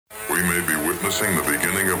we may be witnessing the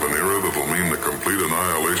beginning of an era that will mean the complete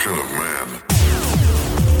annihilation of man.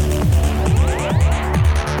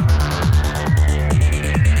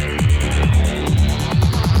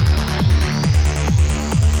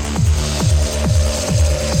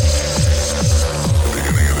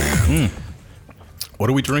 What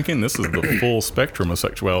are we drinking? This is the full spectrum of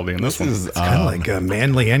sexuality in this one. It's kind of like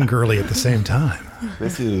manly and girly at the same time.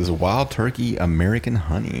 This is Wild Turkey American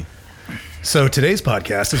Honey. So today's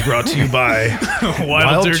podcast is brought to you by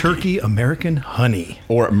Wild Turkey American Honey.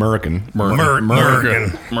 Or American. American.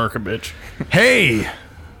 bitch. Hey!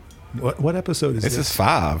 What episode is this? This is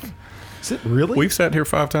 5. Is it really? We've sat here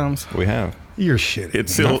 5 times. We have. You're shitty. It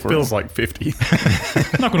still feels like 50.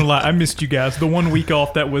 I'm not going to lie. I missed you guys. The 1 week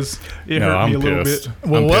off, it hurt me a little bit.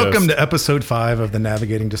 Well, welcome to episode 5 of the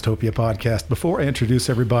Navigating Dystopia podcast. Before I introduce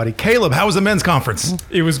everybody, Caleb, how was the men's conference?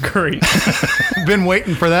 It was great. Been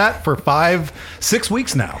waiting for that for 6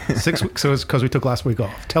 weeks now. 6 weeks. So it's because we took last week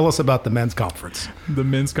off. Tell us about the men's conference. The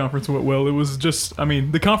men's conference went well. It was just,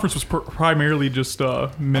 the conference was primarily just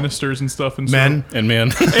ministers and stuff. And men. So, and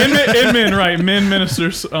men. and men, right. Men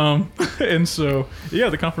ministers. And so, yeah,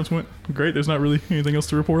 the conference went great. There's not really anything else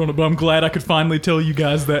to report on it, but I'm glad I could finally tell you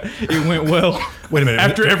guys that it went well. Wait a minute.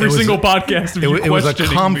 After every single podcast of you it was a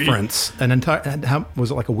questioning conference. Me. Was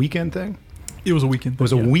it like a weekend thing? It was a weekend thing.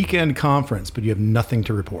 It was a weekend conference, but you have nothing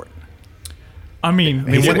to report. I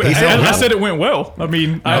said it went well. Hold what on.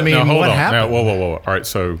 happened? Now, whoa. All right,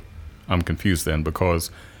 so I'm confused then because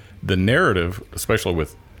the narrative, especially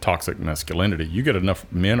with toxic masculinity, you get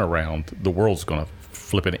enough men around, the world's going to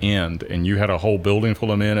flip an end, and you had a whole building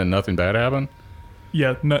full of men and nothing bad happened?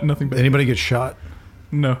 Yeah, nothing bad. Anybody get shot?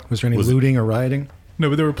 No. Was there any looting or rioting? No,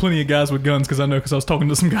 but there were plenty of guys with guns because I was talking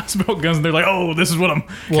to some guys about guns, and they're like, "Oh, this is what I'm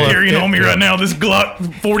carrying on me right now. This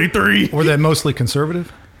Glock 43." Were they mostly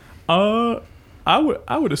conservative? I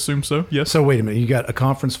would assume so. Yes. So wait a minute, you got a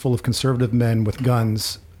conference full of conservative men with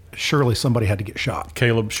guns. Surely somebody had to get shot.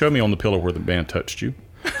 Caleb, show me on the pillow where the man touched you.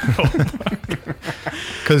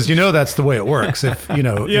 Because that's the way it works.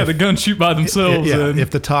 The guns shoot by themselves.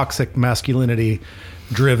 If the toxic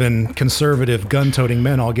masculinity-driven, conservative, gun-toting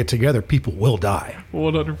men all get together, people will die.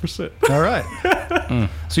 100%. All right.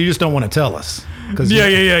 So you just don't want to tell us.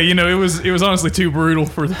 Yeah. It was honestly too brutal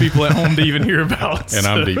for the people at home to even hear about. And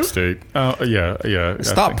I'm deep state. Yeah.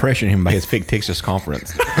 Stop pressuring him by his fictitious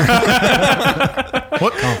conference.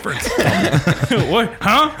 What conference? What?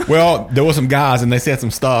 Huh? Well, there were some guys, and they said some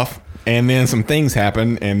stuff, and then some things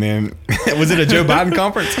happened, and then was it a Joe Biden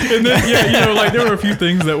conference? And then, there were a few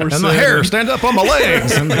things that were and said. The hair stand up on my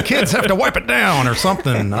legs, and the kids have to wipe it down or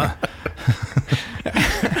something.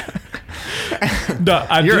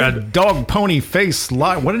 You're a dog pony face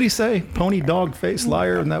liar. What did he say? Pony dog face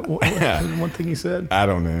liar? And that one thing he said? I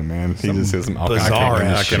don't know, man. He just said some bizarre.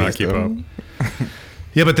 I cannot keep up.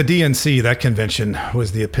 Yeah, but the DNC, that convention,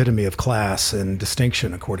 was the epitome of class and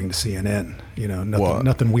distinction, according to CNN.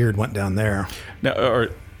 Nothing weird went down there. Now,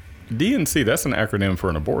 DNC, that's an acronym for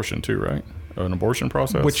an abortion too, right? An abortion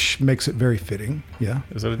process? Which makes it very fitting, yeah.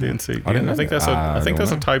 Is that a DNC? I think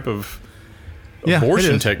that's a type of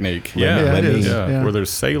abortion technique. It is. Yeah, where there's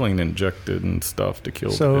saline injected and stuff to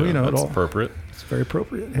kill. So, that's appropriate. It's very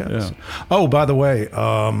appropriate, yeah. Oh, by the way,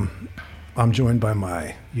 I'm joined by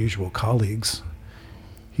my usual colleagues,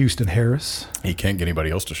 Houston Harris. He can't get anybody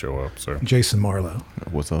else to show up, so. Jason Marlowe.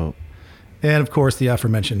 What's up? And, of course, the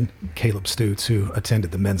aforementioned Caleb Stutz, who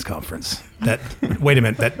attended the men's conference. That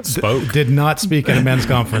did not speak at a men's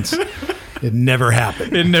conference. It never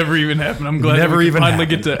happened. It never even happened. I'm glad we finally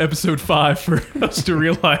get to episode 5 for us to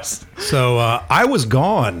realize. So I was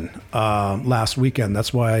gone last weekend.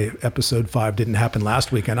 That's why episode 5 didn't happen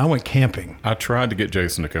last weekend. I went camping. I tried to get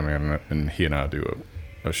Jason to come in, and he and I do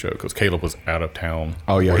a show because Caleb was out of town.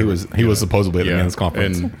 Oh yeah, he was supposedly at the men's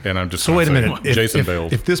conference. And I'm just so wait a minute. Jason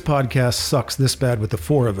bailed. If this podcast sucks this bad with the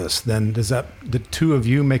 4 of us, then does that the 2 of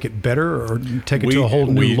you make it better or take it to a whole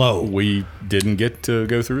new low? We didn't get to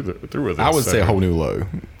go through with it. I would say a whole new low.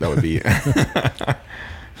 That would be it.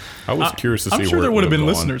 I was curious to see. I'm sure there would have been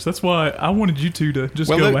listeners. That's why I wanted you two to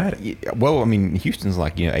just go at it. Well, Houston's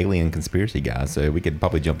like alien conspiracy guy, so we could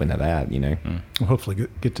probably jump into that. We'll hopefully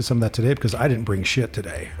get to some of that today because I didn't bring shit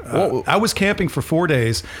today. I was camping for 4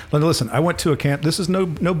 days. Listen, I went to a camp. This is no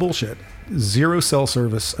bullshit. 0 cell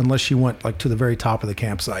service unless you went to the very top of the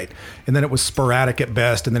campsite, and then it was sporadic at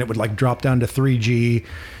best, and then it would drop down to 3G.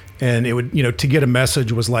 And it would, to get a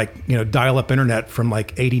message was dial-up internet from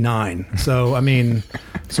 89. So,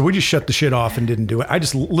 so we just shut the shit off and didn't do it. I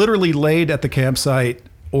just literally laid at the campsite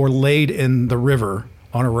or laid in the river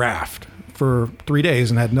on a raft for 3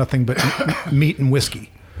 days and had nothing but meat and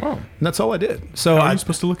whiskey. Wow. And that's all I did. So How are you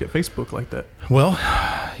supposed to look at Facebook like that? well,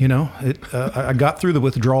 I got through the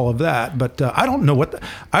withdrawal of that, but I don't know what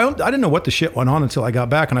I didn't know what the shit went on until I got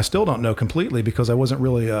back, and I still don't know completely because I wasn't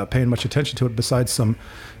really paying much attention to it besides some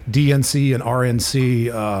DNC and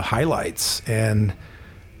RNC highlights. And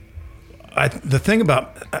the thing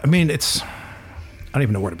about, I don't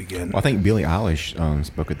even know where to begin. Well, I think Billie Eilish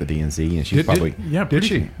spoke at the DNC, and she's probably Yeah, Did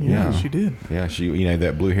she? Yeah, she did. yeah, she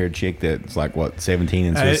that blue-haired chick that's like 17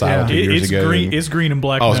 and suicidal 2 years It's ago. green. It's green and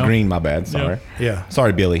black. Oh, now. it's green. My bad. Sorry. Yeah.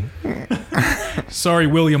 Sorry, Billy. Sorry,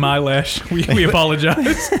 William Eyelash. We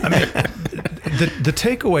apologize. The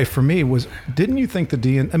takeaway for me was, didn't you think the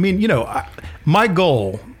DNC? My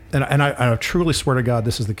goal, and I truly swear to God,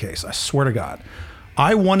 this is the case. I swear to God,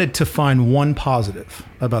 I wanted to find one positive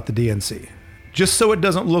about the DNC, just so it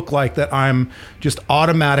doesn't look like that I'm just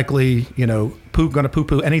automatically, going to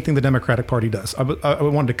poo-poo anything the Democratic Party does. I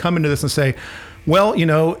wanted to come into this and say, well,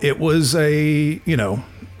 it was a,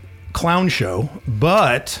 clown show,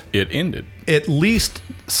 but It ended. at least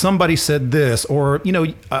somebody said this, or,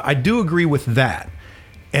 I do agree with that.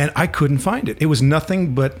 And I couldn't find it. It was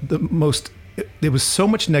nothing but there was so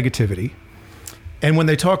much negativity. And when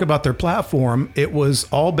they talk about their platform, it was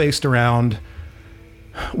all based around,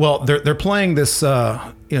 well, they're playing this,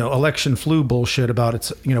 election flu bullshit about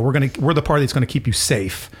it's, we're the party that's going to keep you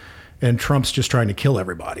safe. And Trump's just trying to kill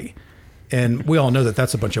everybody. And we all know that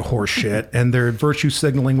that's a bunch of horse shit. And they're virtue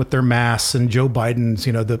signaling with their masks. And Joe Biden's,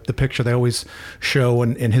 the picture they always show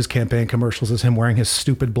in his campaign commercials is him wearing his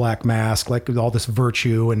stupid black mask, like with all this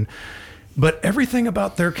virtue. But everything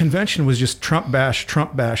about their convention was just Trump bash,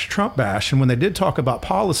 Trump bash, Trump bash. And when they did talk about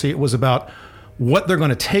policy, it was about what they're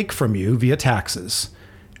going to take from you via taxes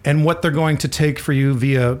and what they're going to take for you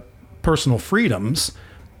via personal freedoms.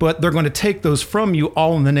 But they're going to take those from you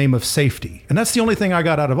all in the name of safety. And that's the only thing I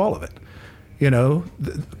got out of all of it.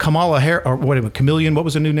 Kamala Harris, or whatever, Chameleon, what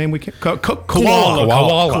was the new name we came? Kamala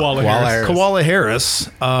Harris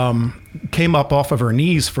came up off of her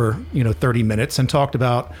knees for 30 minutes and talked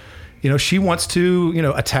about she wants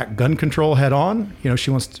to attack gun control head on.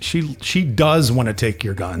 She does want to take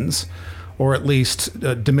your guns, or at least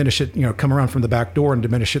diminish it. Come around from the back door and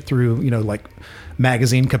diminish it through like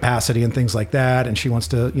magazine capacity and things like that. And she wants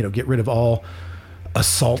to get rid of all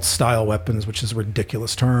assault style weapons, which is a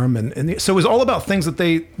ridiculous term. And so it was all about things that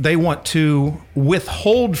they want to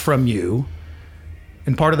withhold from you.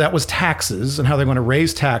 And part of that was taxes and how they're going to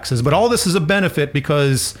raise taxes. But all this is a benefit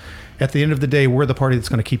because at the end of the day, we're the party that's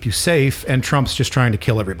going to keep you safe, and Trump's just trying to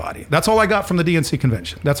kill everybody. That's all I got from the DNC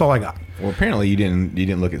convention. That's all I got. Well, apparently you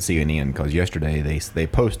didn't look at CNN, because yesterday they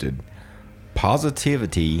posted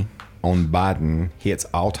positivity on Biden hits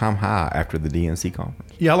all-time high after the DNC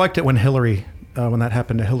conference. Yeah, I liked it when when that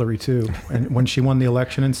happened to Hillary too, and when she won the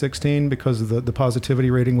election in 2016 because the positivity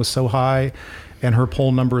rating was so high, and her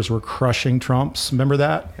poll numbers were crushing Trump's. Remember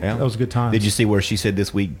that? Yeah, that was a good time. Did you see where she said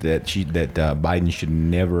this week that Biden should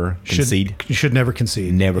never concede? Should never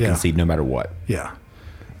concede. Never concede, no matter what. Yeah.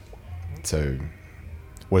 So,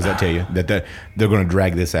 what does that tell you? That they're going to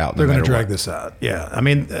drag this out. They're going to drag this out. Yeah. I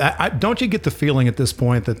mean, don't you get the feeling at this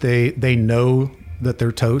point that they know that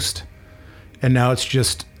they're toast, and now it's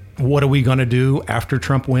just, what are we going to do after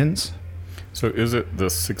Trump wins? So is it the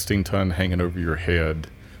 16-ton hanging over your head?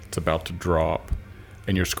 It's about to drop,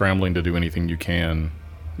 and you're scrambling to do anything you can,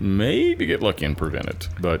 maybe get lucky and prevent it.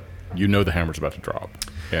 But the hammer's about to drop.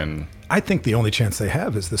 And I think the only chance they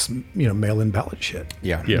have is this, mail-in ballot shit.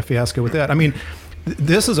 Yeah. The fiasco with that. I mean,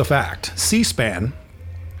 this is a fact. C-SPAN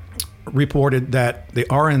reported that the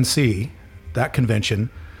RNC, that convention.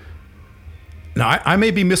 Now, I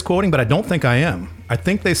may be misquoting, but I don't think I am. I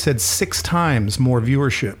think they said 6 times more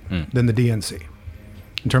viewership than the DNC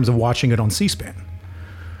in terms of watching it on C-SPAN.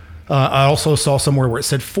 I also saw somewhere where it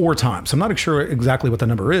said 4 times. I'm not sure exactly what the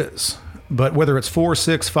number is, but whether it's 4,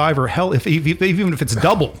 6, 5, or hell, even if it's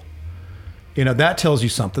double, that tells you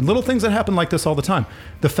something. Little things that happen like this all the time.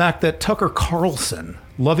 The fact that Tucker Carlson,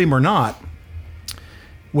 love him or not,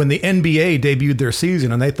 when the NBA debuted their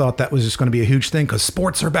season and they thought that was just going to be a huge thing because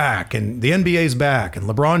sports are back and the NBA's back and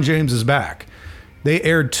LeBron James is back, they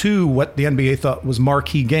aired 2 what the NBA thought was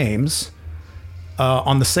marquee games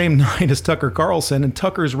on the same night as Tucker Carlson, and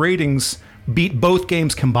Tucker's ratings beat both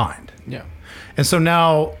games combined. Yeah. And so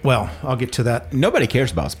now, well, I'll get to that. Nobody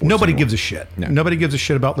cares about sports. Nobody anymore. gives a shit. No. Nobody gives a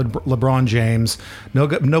shit about LeBron James.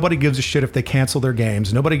 Nobody gives a shit if they cancel their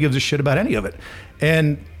games. Nobody gives a shit about any of it.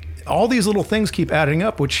 And all these little things keep adding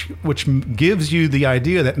up, which gives you the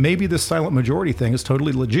idea that maybe this silent majority thing is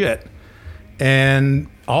totally legit. And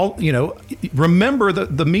remember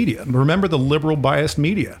the media. Remember the liberal biased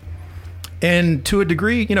media. And to a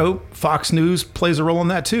degree, Fox News plays a role in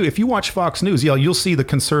that too. If you watch Fox News, you'll see the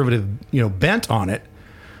conservative, bent on it.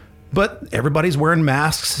 But everybody's wearing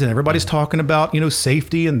masks and everybody's talking about,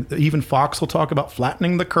 safety. And even Fox will talk about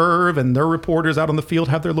flattening the curve, and their reporters out on the field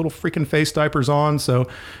have their little freaking face diapers on. So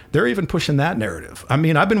they're even pushing that narrative. I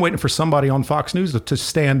mean, I've been waiting for somebody on Fox News to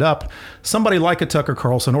stand up, somebody like a Tucker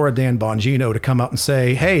Carlson or a Dan Bongino to come out and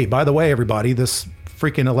say, hey, by the way, everybody, this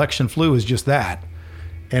freaking election flu is just that.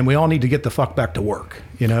 And we all need to get the fuck back to work,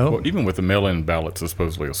 Well, even with the mail-in ballots is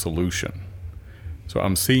supposedly a solution. So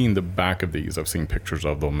I'm seeing the back of these. I've seen pictures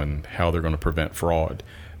of them and how they're going to prevent fraud.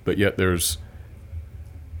 But yet there's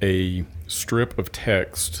a strip of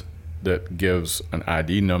text that gives an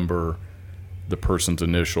ID number, the person's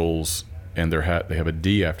initials, and they have a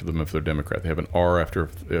D after them if they're Democrat. They have an R after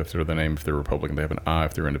if they're the name if they're Republican. They have an I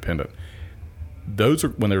if they're independent. Those are,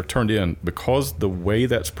 when they're turned in, because the way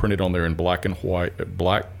that's printed on there in black and white,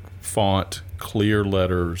 black font, clear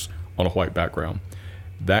letters on a white background,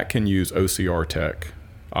 that can use OCR tech,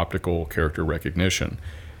 optical character recognition,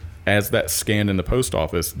 as that scanned in the post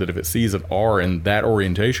office, that if it sees an R in that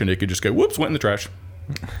orientation, it could just go, whoops, went in the trash.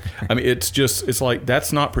 I mean, it's like,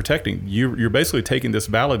 that's not protecting. You're basically taking this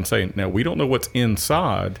ballot and saying, now, we don't know what's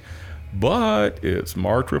inside, but it's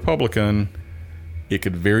marked Republican. It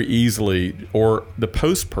could very easily, or the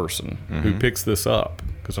post person who picks this up,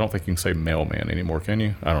 because I don't think you can say mailman anymore, can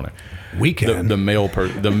you? I don't know. We can. The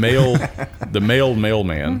mailed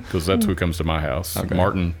mailman, because that's who comes to my house. Okay.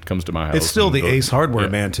 Martin comes to my house. It's still the Ace Hardware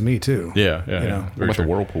man to me too. Yeah. What about the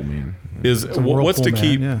Whirlpool man?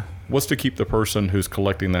 What's to keep the person who's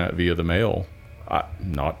collecting that via the mail? I'm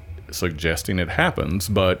not suggesting it happens,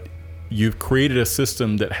 but you've created a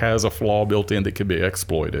system that has a flaw built in that could be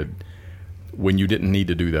exploited when you didn't need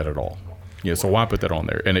to do that at all. So why put that on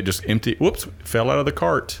there? And it just fell out of the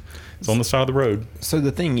cart. It's on the side of the road. So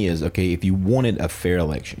the thing is, okay, if you wanted a fair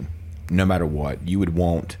election, no matter what, you would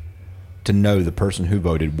want to know the person who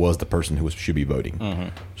voted was the person who should be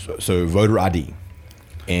voting. So voter ID.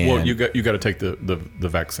 And well, you got to take the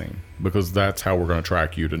vaccine, because that's how we're going to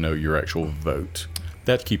track you to know your actual vote.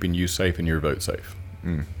 That's keeping you safe and your vote safe.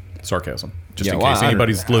 Sarcasm. Just in case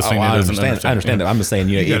anybody's listening that doesn't understand. I understand that. I'm just saying,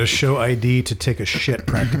 you got to show ID to take a shit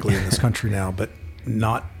practically in this country now, but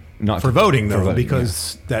not for voting though,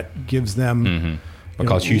 because that gives them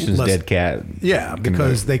because Houston's dead cat. Yeah,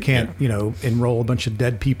 because they can't enroll a bunch of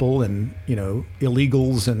dead people and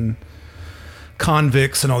illegals and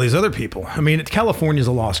convicts and all these other people. I mean, California's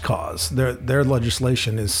a lost cause. Their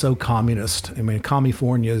legislation is so communist. I mean,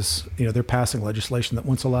 California's, they're passing legislation that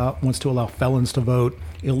wants to allow felons to vote,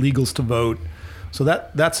 illegals to vote. So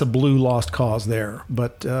that's a blue lost cause there.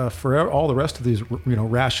 But for all the rest of these,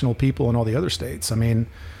 rational people in all the other states, I mean,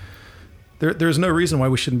 there's no reason why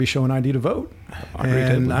we shouldn't be showing ID to vote.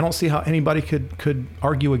 And I don't see how anybody could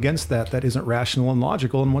argue against that. That isn't rational and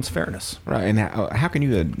logical and wants fairness. Right. And how can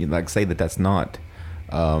you say that that's not?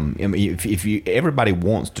 I mean, if everybody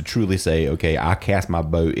wants to truly say, okay, I cast my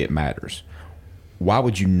vote, it matters. Why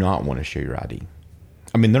would you not want to share your ID?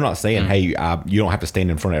 I mean, they're not saying, hey, you don't have to stand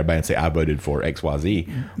in front of everybody and say I voted for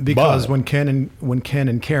XYZ. Because when Ken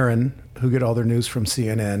and Karen, who get all their news from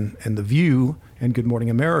CNN and The View and Good Morning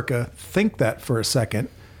America, think that for a second,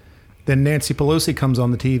 then Nancy Pelosi comes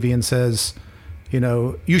on the TV and says,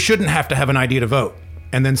 you shouldn't have to have an ID to vote.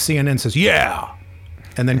 And then CNN says, yeah.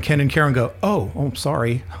 And then Ken and Karen go, oh,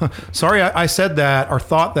 sorry. Sorry, I said that or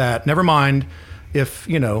thought that. Never mind. If,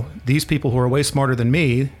 these people who are way smarter than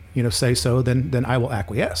me, say so, then I will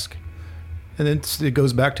acquiesce. And then it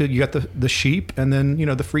goes back to, you got the sheep and then,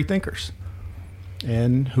 the free thinkers.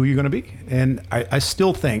 And who you're going to be. And I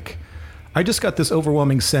still think, I just got this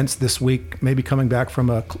overwhelming sense this week, maybe coming back from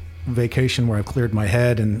a vacation where I've cleared my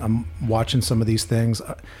head and I'm watching some of these things.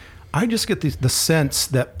 I just get the sense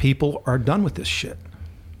that people are done with this shit.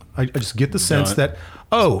 I just get the sense that,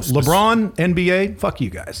 LeBron, NBA, fuck you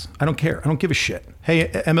guys. I don't care. I don't give a shit. Hey,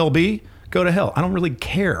 MLB, go to hell. I don't really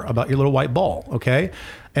care about your little white ball, okay?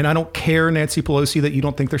 And I don't care, Nancy Pelosi, that you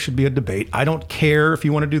don't think there should be a debate. I don't care if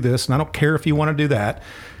you want to do this, and I don't care if you want to do that.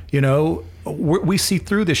 We see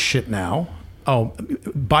through this shit now. Oh,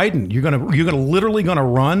 Biden, you're gonna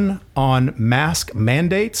run on mask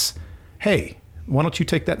mandates? Hey, why don't you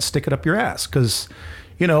take that and stick it up your ass? Because,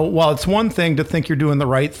 while it's one thing to think you're doing the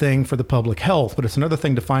right thing for the public health, but it's another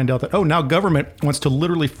thing to find out that, now government wants to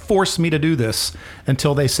literally force me to do this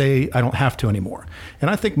until they say I don't have to anymore. And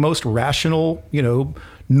I think most rational,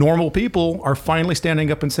 normal people are finally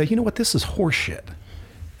standing up and say, you know what, this is horseshit.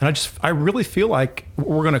 And I really feel like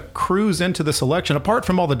we're going to cruise into this election, apart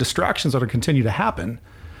from all the distractions that are continue to happen.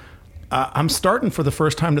 I'm starting for the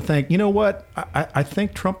first time to think, you know what? I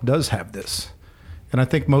think Trump does have this. And I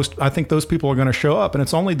think those people are going to show up. And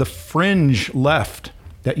it's only the fringe left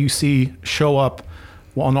that you see show up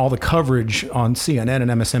on all the coverage on CNN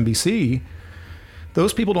and MSNBC.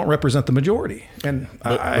 Those people don't represent the majority. And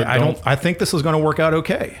I think this is going to work out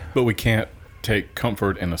okay. But we can't take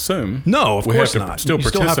comfort and assume. No, of course not. Still you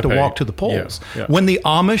still have to walk to the polls. Yeah. When the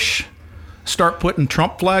Amish start putting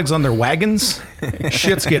Trump flags on their wagons,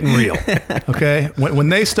 shit's getting real. Okay, when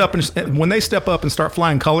they step up and start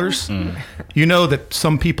flying colors, you know that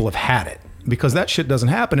some people have had it, because that shit doesn't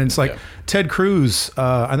happen. And it's like Ted Cruz.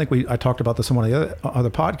 I think I talked about this on one of the other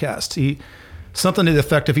podcasts. Something to the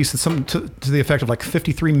effect of, he said something to the effect of like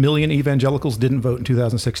 53 million evangelicals didn't vote in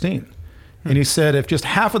 2016. And he said if just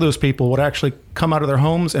half of those people would actually come out of their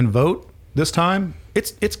homes and vote this time,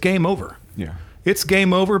 it's game over. Yeah. It's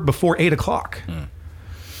game over before 8 o'clock. Well,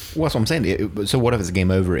 that's what I'm saying. So what if it's game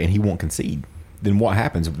over and he won't concede? Then what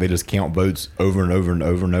happens? They just count votes over and over and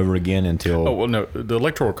over and over again until... Oh, well, no. The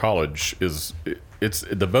Electoral College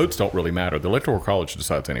the votes don't really matter. The Electoral College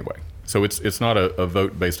decides anyway. So it's not a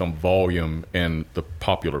vote based on volume and the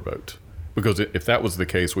popular vote. Because if that was the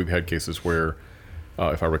case, we've had cases where,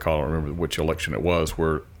 if I recall, I don't remember which election it was,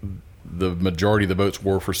 where the majority of the votes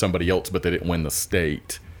were for somebody else, but they didn't win the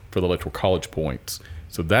state for the Electoral College points.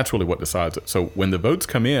 So that's really what decides it. So when the votes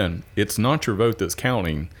come in, it's not your vote that's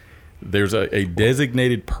counting. There's a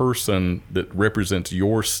designated person that represents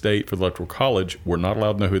your state for the Electoral College. We're not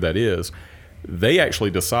allowed to know who that is. They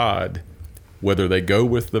actually decide whether they go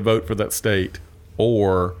with the vote for that state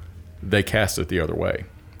or they cast it the other way.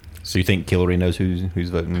 So you think Hillary knows who's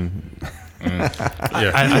voting?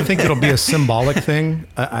 Yeah. I think it'll be a symbolic thing.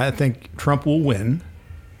 I think Trump will win,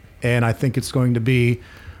 and I think it's going to be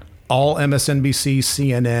all MSNBC,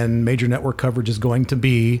 CNN, major network coverage is going to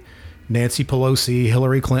be Nancy Pelosi,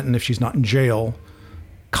 Hillary Clinton, if she's not in jail,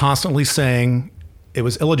 constantly saying it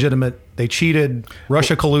was illegitimate, they cheated,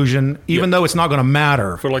 Russia collusion, even though it's not going to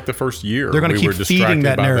matter. For like the first year, they're going to keep feeding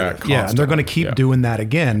that narrative. That and they're going to keep doing that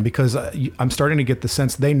again, because I'm starting to get the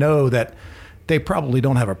sense they know that they probably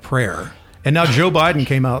don't have a prayer. And now Joe Biden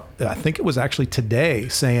came out, I think it was actually today,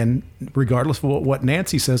 saying, regardless of what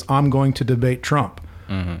Nancy says, I'm going to debate Trump.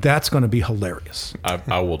 Mm-hmm. That's going to be hilarious.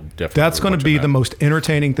 I will definitely. That's going to be the most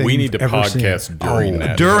entertaining thing we need to ever podcast seen. during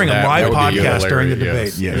that. During that a live podcast during the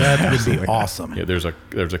debate. Yes. Yeah, that would be awesome. Yeah, there's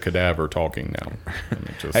a cadaver talking now.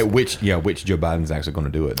 Hey, which Joe Biden's actually going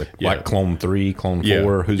to do it? Like Clone 3, Clone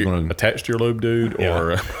 4? Who's going to attach to your lobe, dude?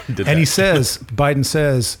 Or and Biden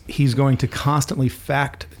says he's going to constantly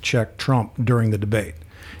fact check Trump during the debate.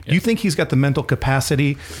 Do you think he's got the mental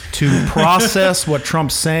capacity to process what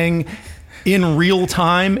Trump's saying in real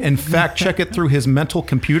time and fact check it through his mental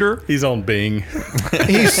computer? He's on Bing.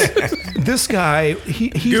 This guy.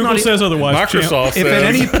 He's Google not, says otherwise. Microsoft If says. at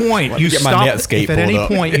any point you stop, if at any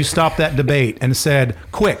point you stop that debate and said,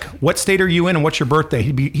 "Quick, what state are you in and what's your birthday?"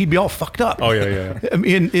 He'd be all fucked up. Oh yeah. I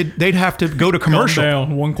mean, they'd have to go to commercial. Calm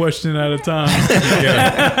down, one question at a time.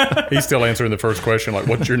 Yeah. He's still answering the first question, like,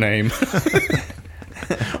 "What's your name?"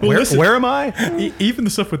 Where am I? Even the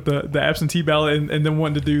stuff with the absentee ballot and then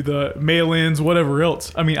wanting to do the mail-ins, whatever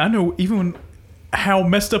else. I mean, I know even how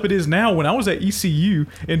messed up it is now. When I was at ECU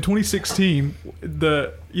in 2016,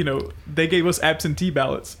 they gave us absentee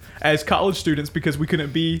ballots as college students because we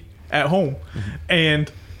couldn't be at home. Mm-hmm.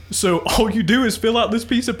 And so all you do is fill out this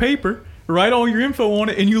piece of paper, write all your info on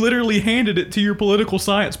it, and you literally handed it to your political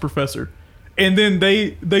science professor. And then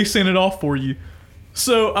they sent it off for you.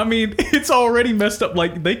 So, I mean, it's already messed up.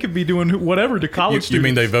 Like, they could be doing whatever to college students. You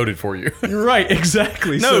mean they voted for you? Right,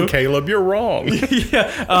 exactly. No, Caleb, you're wrong.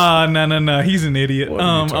 Yeah. No. He's an idiot.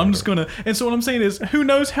 I'm just about? going to... And so what I'm saying is, who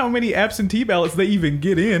knows how many absentee ballots they even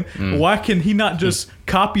get in? Why can he not just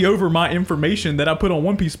copy over my information that I put on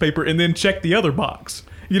one piece of paper and then check the other box?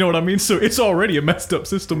 You know what I mean? So it's already a messed up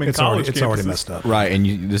system in college campuses. It's already messed up. Right, and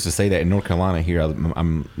just to say that in North Carolina here,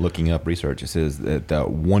 I'm looking up research. It says that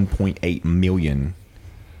 1.8 million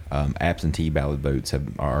absentee ballot votes have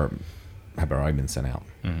already been sent out.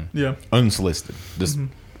 Mm-hmm. Yeah. Unsolicited. Just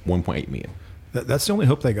 1.8 million. That's the only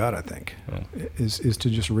hope they got, I think, is to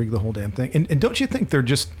just rig the whole damn thing. And don't you think they're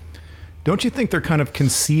kind of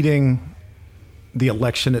conceding the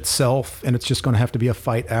election itself, and it's just going to have to be a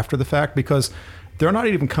fight after the fact, because they're not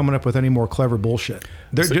even coming up with any more clever bullshit.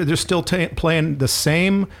 They're still playing the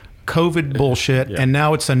same COVID bullshit, and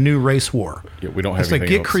now it's a new race war. Yeah, we don't have. It's like,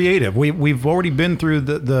 get creative. We've already been through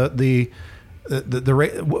the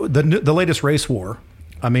latest race war.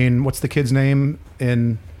 I mean, what's the kid's name?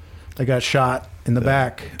 They got shot in the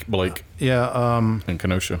back. Blake. Yeah. And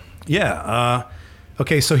Kenosha. Yeah.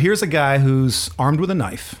 Okay, so here's a guy who's armed with a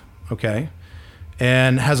knife. okay,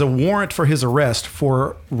 and has a warrant for his arrest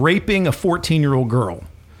for raping a 14-year-old girl,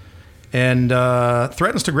 and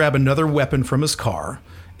threatens to grab another weapon from his car,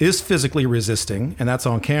 is physically resisting, and that's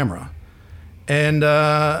on camera. And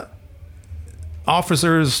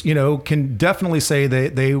officers, can definitely say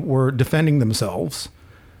they were defending themselves.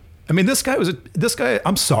 I mean, this guy,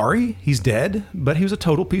 I'm sorry, he's dead, but he was a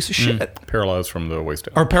total piece of shit. Paralyzed from the waist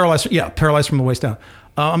down. Or paralyzed from the waist down.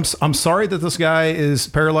 I'm sorry that this guy is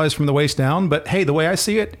paralyzed from the waist down, but hey, the way I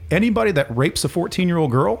see it, anybody that rapes a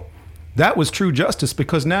 14-year-old girl, that was true justice,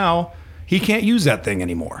 because now he can't use that thing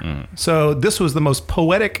anymore. So this was the most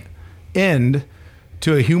poetic end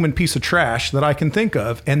to a human piece of trash that I can think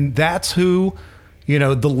of. And that's who,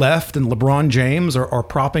 the left and LeBron James are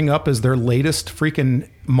propping up as their latest freaking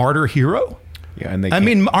martyr hero. Yeah,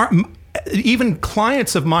 and even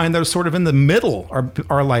clients of mine that are sort of in the middle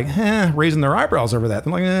are like, raising their eyebrows over that.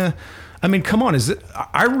 They're like, I mean, come on.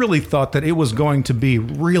 I really thought that it was going to be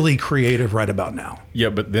really creative right about now. Yeah,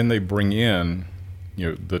 but then they bring in,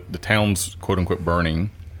 the town's quote unquote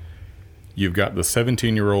burning. You've got the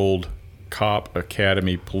 17-year-old cop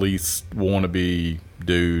academy police wannabe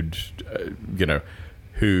dude,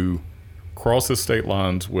 who crosses state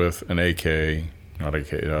lines with an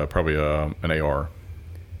probably an AR,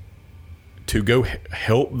 to go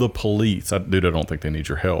help the police. Dude, I don't think they need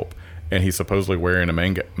your help. And he's supposedly wearing a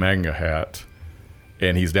manga hat,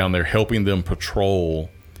 and he's down there helping them patrol,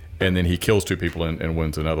 and then he kills 2 people and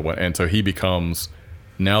wins another one. And so he becomes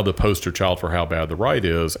now the poster child for how bad the right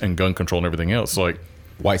is and gun control and everything else. Like,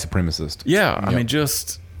 white supremacist. Yeah, I mean,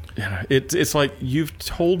 just it's like, you've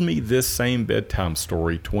told me this same bedtime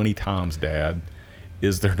story 20 times, Dad.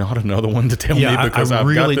 Is there not another one to tell me? Because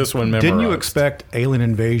I've got this one memorized. Didn't you expect Alien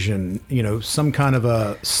Invasion? Some kind of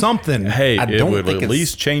a something. Hey, it would at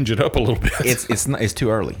least change it up a little bit. It's too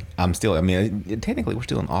early. Technically we're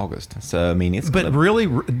still in August, so I mean, really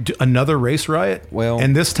another race riot. Well,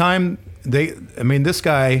 and this time this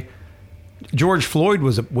guy George Floyd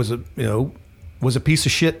was a piece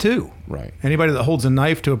of shit too. Right. Anybody that holds a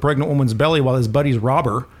knife to a pregnant woman's belly while his buddies rob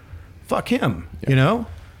her, fuck him. Yeah.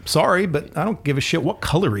 Sorry, but I don't give a shit what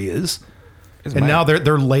color he is. And now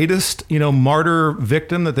their latest, martyr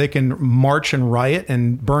victim that they can march and riot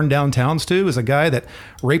and burn down towns to is a guy that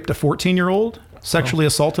raped a 14-year-old, sexually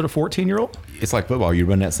assaulted a 14-year-old. It's like football. You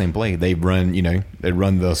run that same play. They run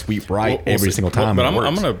the sweep right every single time. But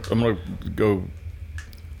I'm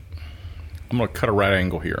gonna cut a right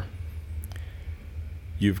angle here.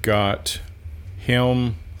 You've got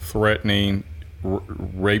him threatening,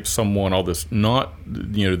 rape someone, all this, not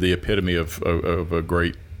the epitome of a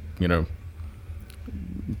great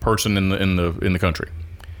person in the country,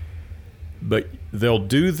 but they'll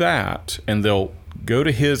do that and they'll go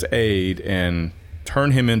to his aid and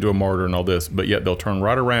turn him into a martyr and all this, but yet they'll turn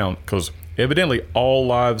right around, because evidently all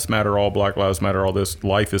lives matter, all Black lives matter, all this,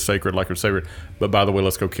 life is sacred, life is sacred, but by the way,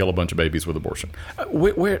 let's go kill a bunch of babies with abortion.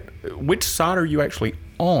 Which side are you actually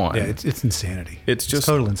on? Yeah, it's insanity. It's just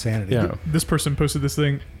total insanity. Yeah. This person posted this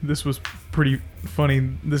thing. This was pretty funny.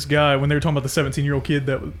 This guy, when they were talking about the 17-year-old kid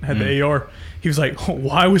that had the AR, he was like,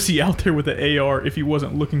 why was he out there with the AR if he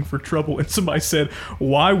wasn't looking for trouble? And somebody said,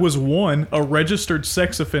 why was one a registered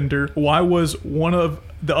sex offender? Why was one of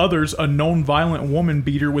the others a known violent woman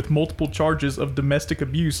beater with multiple charges of domestic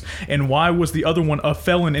abuse? And why was the other one a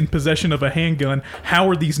felon in possession of a handgun? How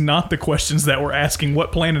are these not the questions that we're asking?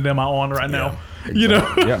 What planet am I on right now?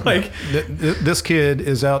 Yeah. Like this kid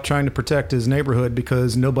is out trying to protect his neighborhood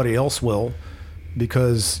because nobody else will,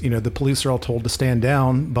 because the police are all told to stand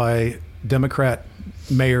down by Democrat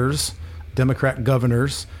mayors, Democrat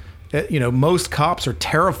governors. Most cops are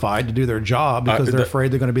terrified to do their job because they're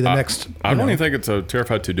afraid they're going to be the next. I don't even think it's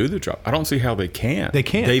terrified to do the job. I don't see how they can. They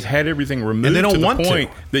can't. They've had everything removed, and they don't to want the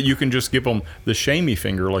point to. that you can just give them the shamey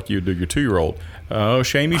finger like you do your 2-year-old. Oh,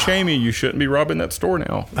 shamey, you shouldn't be robbing that store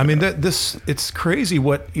now. I mean, it's crazy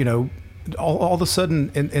what all of a sudden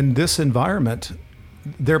in this environment,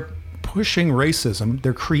 they're pushing racism.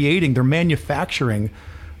 They're manufacturing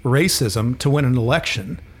racism to win an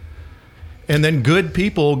election. And then good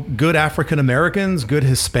people, good African Americans, good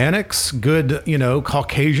Hispanics, good,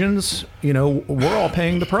 Caucasians, we're all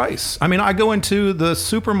paying the price. I mean, I go into the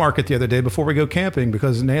supermarket the other day before we go camping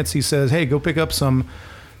because Nancy says, hey, go pick up some,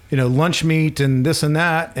 lunch meat and this and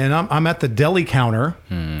that. And I'm at the deli counter.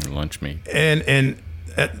 Lunch meat. And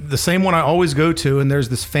at the same one I always go to, and there's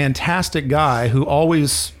this fantastic guy who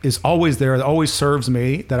is always there, that always serves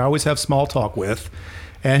me, that I always have small talk with.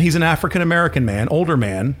 And he's an African American man, older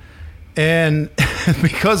man. And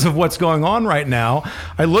because of what's going on right now,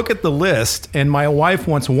 I look at the list and my wife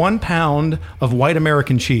wants 1 pound of white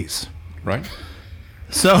American cheese. Right.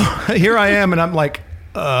 So here I am, and I'm like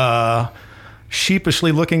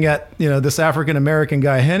sheepishly looking at this African American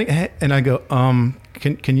guy, and I go,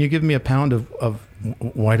 can you give me a pound of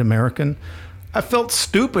white American? I felt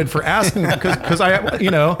stupid for asking because I,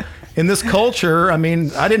 in this culture, I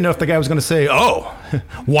mean, I didn't know if the guy was going to say, "Oh,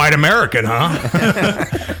 white American, huh?"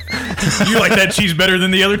 You like that cheese better than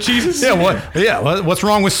the other cheeses? What's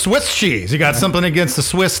wrong with Swiss cheese? You got something against the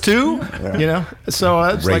Swiss too? So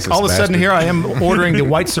it's like all of a sudden here I am ordering the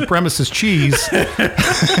white supremacist cheese.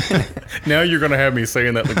 Now you're going to have me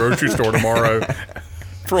saying that in the grocery store tomorrow.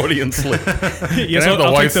 Freudian slip. Yes,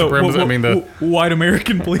 I'll take the white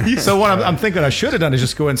American, please. So what I'm thinking I should have done is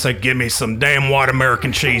just go ahead and say, "Give me some damn white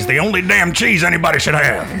American cheese. The only damn cheese anybody should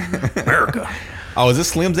have. America." Oh, is this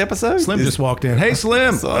Slim's episode? Slim just walked in. Hey,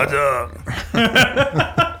 Slim. What's up?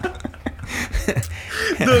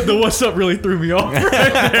 The what's up really threw me off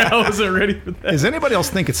right there. I wasn't ready for that. Does anybody else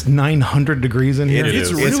think it's 900 degrees in here?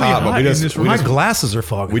 It's really hot, but my glasses are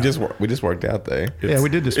fogging. We just worked out there. We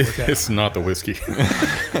did just work out. It's not the whiskey.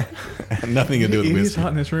 Nothing to do with It whiskey. is hot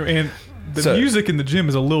in this room, and the music in the gym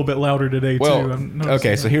is a little bit louder today too.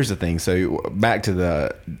 Okay, so here's the thing. So back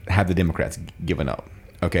to have the Democrats given up?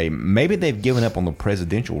 Okay, maybe they've given up on the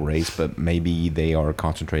presidential race, but maybe they are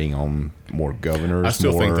concentrating on more governors. I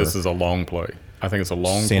still think this is a long play. I think it's a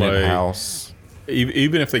long Senate, play. House.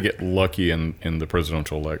 Even if they get lucky in the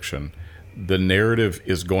presidential election, the narrative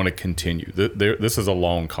is going to continue. This is a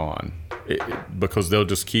long con because they'll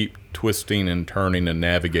just keep twisting and turning and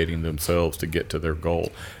navigating themselves to get to their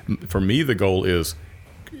goal. For me, the goal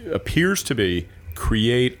appears to be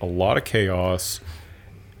create a lot of chaos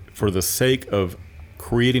for the sake of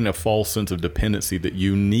creating a false sense of dependency that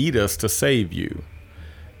you need us to save you.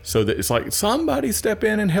 So that it's like, somebody step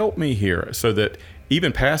in and help me here. So that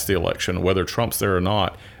even past the election, whether Trump's there or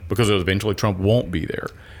not, because eventually Trump won't be there.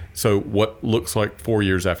 So what looks like 4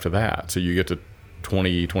 years after that? So you get to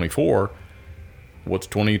 2024, what's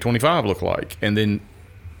 2025 look like? And then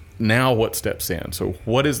now what steps in? So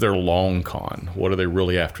what is their long con? What are they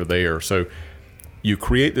really after there? So you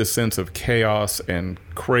create this sense of chaos and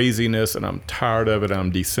craziness, and I'm tired of it.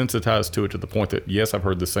 I'm desensitized to it to the point that, yes, I've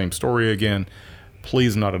heard the same story again.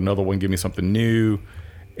 Please, not another one. Give me something new.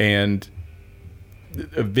 And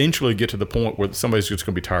eventually get to the point where somebody's just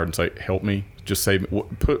going to be tired and say, help me. Just save me.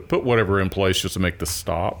 Put whatever in place just to make this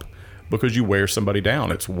stop. Because you wear somebody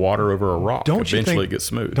down. It's water over a rock. Eventually it gets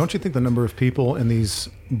smooth. Don't you think the number of people in these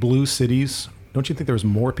blue cities, don't you think there's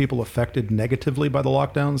more people affected negatively by the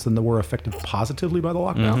lockdowns than there were affected positively by the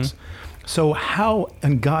lockdowns? Mm-hmm. So how,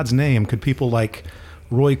 in God's name, could people like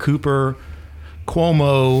Roy Cooper,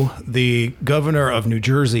 Cuomo, the governor of New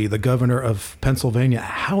Jersey, the governor of Pennsylvania,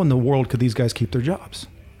 how in the world could these guys keep their jobs?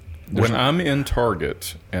 When I'm in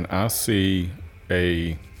Target and I see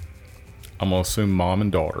I'm going to assume mom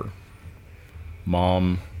and daughter,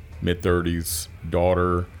 mom, mid-30s,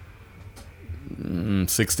 daughter,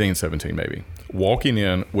 16, 17 maybe, walking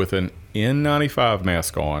in with an N95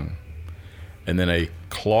 mask on and then a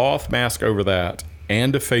cloth mask over that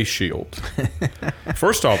and a face shield.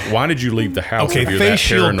 First off, why did you leave the house if you're face that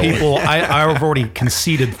shield paranoid? people, I've already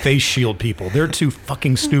conceded face shield people. They're too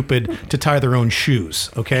fucking stupid to tie their own shoes,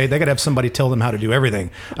 okay? They got to have somebody tell them how to do everything.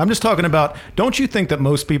 I'm just talking about, don't you think that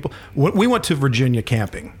most people... We went to Virginia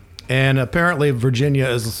camping, and apparently Virginia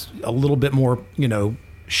is a little bit more,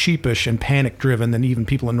 sheepish and panic-driven than even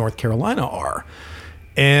people in North Carolina are.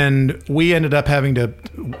 And we ended up having to...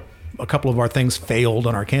 A couple of our things failed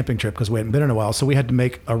on our camping trip because we hadn't been in a while. So we had to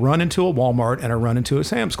make a run into a Walmart and a run into a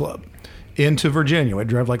Sam's Club into Virginia. We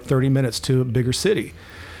drove like 30 minutes to a bigger city.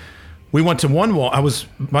 We went to one wall. I was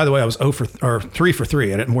 3 for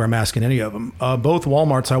 3. I didn't wear a mask in any of them. Both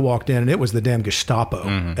Walmarts I walked in, and it was the damn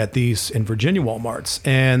Gestapo at these in Virginia Walmarts.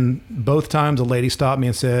 And both times a lady stopped me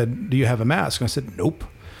and said, "Do you have a mask?" And I said, "Nope."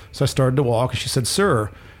 So I started to walk, and she said, "Sir,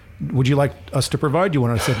 would you like us to provide you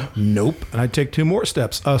one?" And I said, "Nope." And I'd take 2 more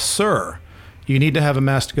steps. "Sir, you need to have a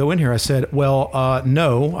mask to go in here." I said, "Well,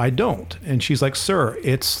 no, I don't." And she's like, "Sir,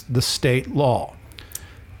 it's the state law."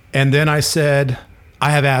 And then I said,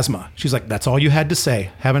 "I have asthma." She's like, "That's all you had to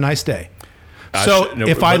say. Have a nice day."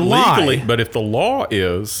 If I lie... Legally, but if the law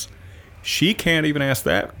is, she can't even ask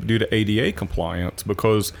that due to ADA compliance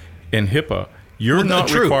because in HIPAA, you're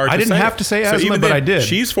not required to say I didn't have to say asthma, but I did.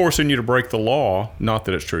 She's forcing you to break the law. Not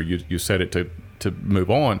that it's true. You said it to move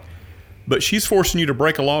on. But she's forcing you to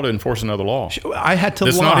break a law to enforce another law. I had to lie.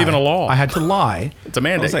 It's not even a law. I had to lie. It's a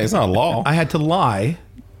mandate. It's not a law. I had to lie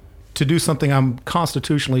to do something I'm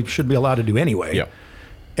constitutionally should be allowed to do anyway. Yeah.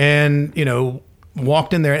 And,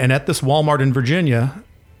 walked in there, and at this Walmart in Virginia,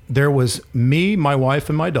 there was me, my wife,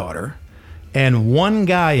 and my daughter, and one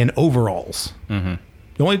guy in overalls. Mm-hmm.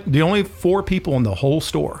 The only 4 people in the whole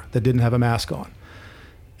store that didn't have a mask on.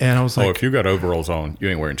 And I was like, if you got overalls on, you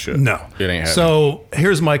ain't wearing shit. no. It ain't happening. So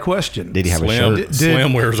here's my question. Did he have a Slim, shirt?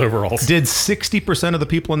 Slim wears overalls. Did 60% of the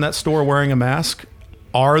people in that store wearing a mask,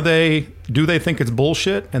 do they think it's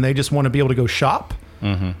bullshit and they just want to be able to go shop?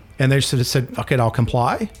 Mm-hmm. And they just said, okay, I'll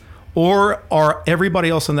comply? Or are everybody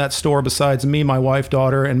else in that store besides me, my wife,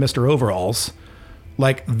 daughter, and Mr. Overalls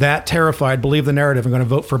like that terrified, believe the narrative, and going to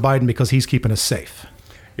vote for Biden because he's keeping us safe?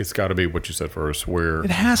 It's got to be what you said first, where It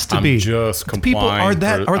has to I'm be. just complying. People are they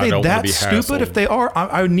I don't wanna that be stupid? hassled. If they are,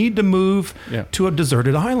 I need to move Yeah. to a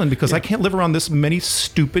deserted island because I can't live around this many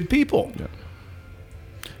stupid people.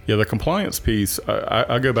 Yeah, the compliance piece,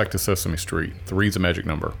 I go back to Sesame Street. 3 is a magic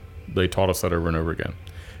number. They taught us that over and over again.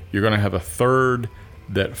 You're going to have a third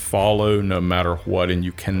that follow no matter what, and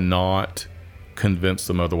you cannot convince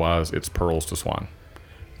them otherwise. It's pearls to swine.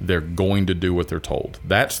 They're going to do what they're told.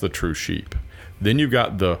 That's the true sheep. Then you've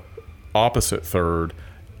got the opposite third.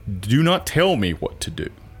 Do not tell me what to do.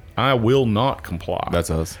 I will not comply. That's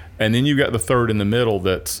us. And then you got the third in the middle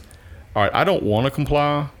that's, all right, I don't want to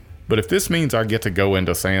comply, but if this means I get to go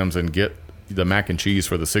into Sam's and get the mac and cheese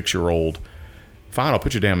for the 6-year-old, fine, I'll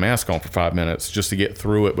put your damn mask on for 5 minutes just to get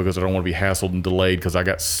through it because I don't want to be hassled and delayed because I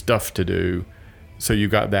got stuff to do. So you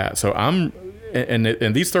got that. So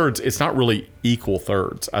and these thirds, it's not really equal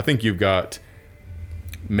thirds. I think you've got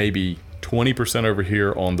maybe 20% over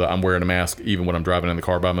here on the I'm wearing a mask even when I'm driving in the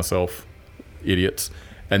car by myself, idiots.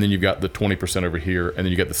 And then you've got the 20% over here, and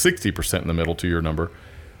then you got the 60% in the middle to your number.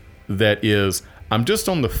 That is, I'm just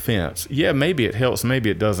on the fence. Yeah, maybe it helps, maybe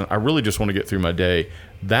it doesn't. I really just want to get through my day.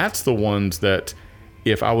 That's the ones that,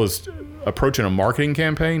 if I was approaching a marketing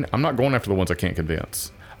campaign, I'm not going after the ones I can't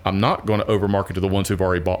convince. I'm not going to overmarket to the ones who've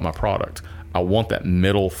already bought my product. I want that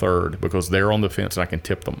middle third because they're on the fence and I can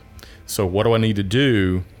tip them. So what do I need to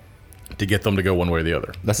do to get them to go one way or the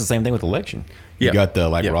other? That's the same thing with election. You Yeah. got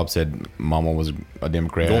Yeah. Rob said, Mama was a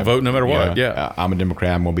Democrat. Gonna vote no matter what, yeah. I'm a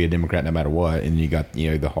Democrat. I'm going to be a Democrat no matter what. And you got,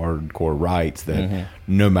 the hardcore rights that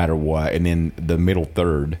no matter what. And then the middle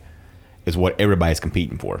third is what everybody's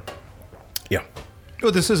competing for. Yeah.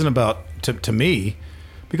 Well, this isn't about, to me,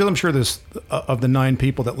 because I'm sure there's, of the 9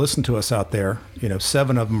 people that listen to us out there,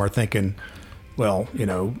 7 of them are thinking, well,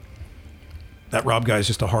 that Rob guy's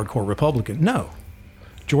just a hardcore Republican. No.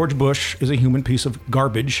 George Bush is a human piece of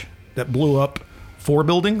garbage that blew up 4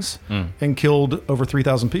 buildings and killed over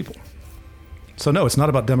 3,000 people. So no, it's not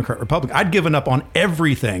about Democrat, Republican. I'd given up on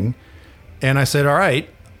everything, and I said, all right,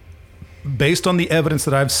 based on the evidence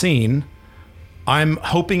that I've seen, I'm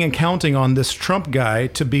hoping and counting on this Trump guy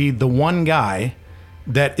to be the one guy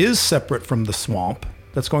that is separate from the swamp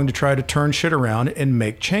that's going to try to turn shit around and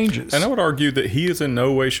make changes. And I would argue that he is in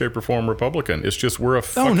no way, shape, or form Republican. It's just we're a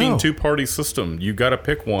fucking no. 2-party system. You got to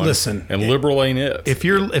pick one. Listen, and liberal ain't it. If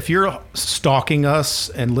you're stalking us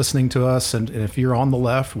and listening to us, and if you're on the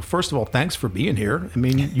left, well, first of all, thanks for being here. I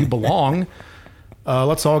mean, you belong.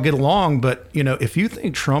 Let's all get along. But if you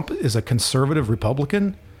think Trump is a conservative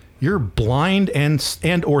Republican, you're blind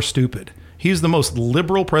and or stupid. He's the most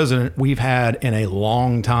liberal president we've had in a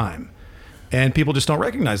long time. And people just don't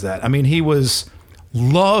recognize that. I mean, he was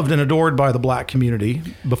loved and adored by the black community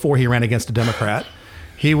before he ran against a Democrat.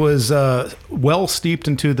 He was well steeped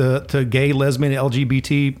into the gay, lesbian,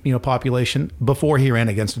 LGBT population before he ran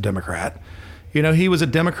against a Democrat. He was a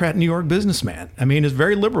Democrat New York businessman. I mean, he's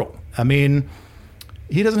very liberal. I mean,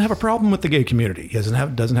 he doesn't have a problem with the gay community. He doesn't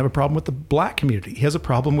have a problem with the black community. He has a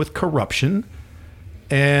problem with corruption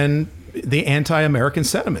and the anti-American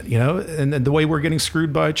sentiment, and the way we're getting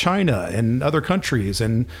screwed by China and other countries.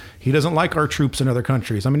 And he doesn't like our troops in other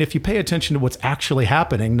countries. I mean, if you pay attention to what's actually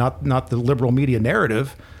happening, not the liberal media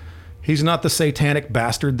narrative, he's not the satanic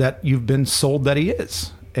bastard that you've been sold that he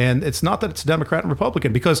is. And it's not that it's Democrat and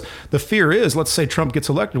Republican, because the fear is, let's say Trump gets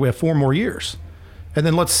elected, we have 4 more years. And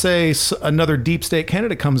then let's say another deep state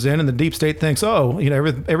candidate comes in and the deep state thinks,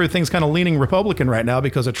 everything's kind of leaning Republican right now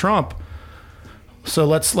because of Trump. So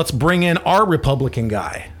let's bring in our Republican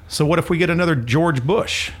guy. So what if we get another George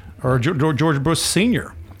Bush or George Bush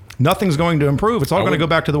Sr.? Nothing's going to improve. It's all going to go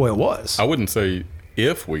back to the way it was. I wouldn't say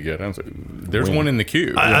if we get him. There's one in the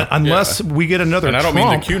queue. Unless we get another And I don't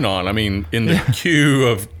Trump. mean the QAnon. I mean in the queue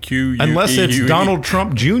of Q. Unless it's Donald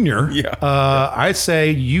Trump Jr. Yeah. I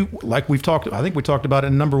say I think we talked about it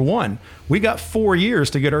in number 1. We got 4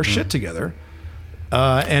 years to get our shit together.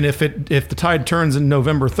 And if the tide turns in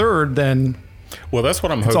November 3rd, then Well, that's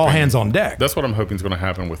what I'm hoping. it's all hands on deck. That's what I'm hoping is going to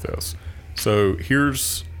happen with this. So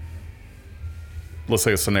here's, let's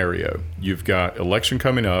say, a scenario. You've got election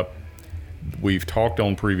coming up. We've talked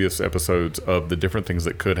on previous episodes of the different things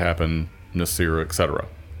that could happen, Nasira, etc.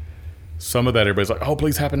 some of that everybody's like, oh,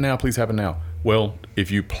 please happen now, please happen now. Well,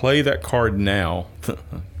 if you play that card now,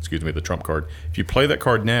 excuse me, the trump card, if you play that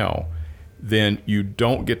card now, then you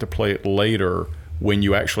don't get to play it later when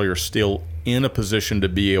you actually are still in a position to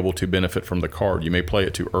be able to benefit from the card. You may play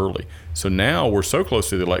it too early. So now we're so close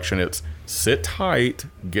to the election, it's sit tight,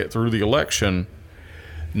 get through the election.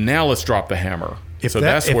 Now let's drop the hammer. If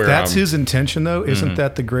that's his intention, though, isn't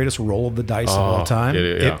that the greatest roll of the dice of all time?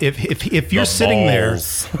 Yeah. If you're sitting there,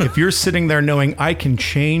 if you're sitting there knowing I can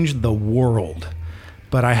change the world,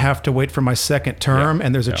 but I have to wait for my second term,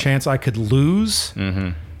 and there's a chance I could lose.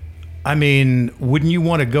 I mean, wouldn't you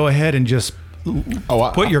want to go ahead and just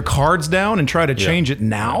put your cards down and try to change it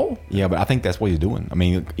now? Yeah, but I think that's what he's doing. I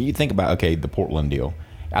mean, you think about, okay, the Portland deal.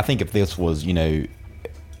 I think if this was,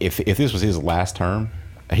 if this was his last term,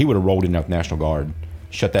 he would have rolled in enough National Guard,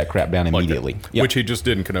 shut that crap down immediately. Yep. Which he just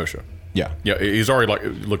did in Kenosha. Yeah. Yeah, he's already like,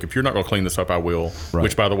 look, if you're not going to clean this up, I will. Right.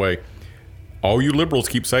 Which, by the way, all you liberals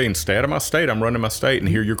keep saying, stay out of my state, I'm running my state, and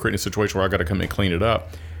here you're creating a situation where I got to come in and clean it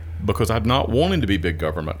up. Because I'm not wanting to be big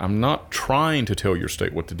government. I'm not trying to tell your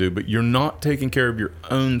state what to do, but you're not taking care of your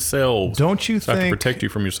own selves. Don't you think to protect you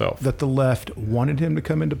from yourself? That the left wanted him to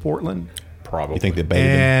come into Portland? Probably. You think they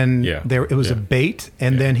baited him? And it was a bait,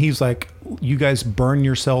 and then he's like, you guys burn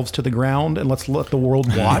yourselves to the ground and let's let the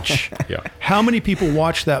world watch. How many people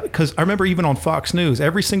watch that? Because I remember even on Fox News,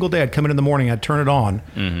 every single day I'd come in the morning, I'd turn it on.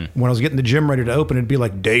 When I was getting the gym ready to open, it'd be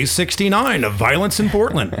like day 69 of violence in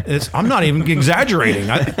Portland. I'm not even exaggerating.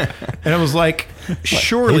 And it was like,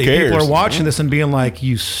 surely people are watching this and being like,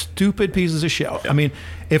 you stupid pieces of shit. I mean,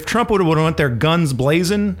 if Trump would have went there guns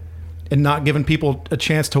blazing and not given people a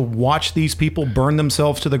chance to watch these people burn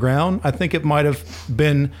themselves to the ground, I think it might have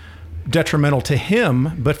been detrimental to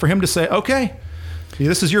him. But for him to say, okay,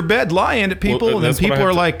 this is your bed, lie in it, people, and then people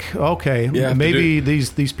are like, okay, maybe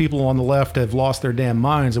these people on the left have lost their damn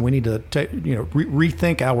minds, and we need to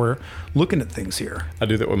rethink how we're looking at things here. I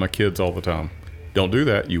do that with my kids all the time. Don't do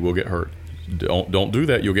that, you will get hurt. Don't do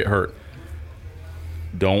that, you'll get hurt.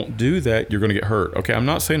 Don't do that, you're going to get hurt. Okay, I'm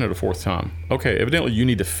not saying it a fourth time. Okay, evidently you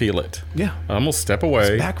need to feel it. Yeah. I'm going to step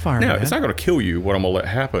away. It's backfiring, Now, man. it's not going to kill you, what I'm going to let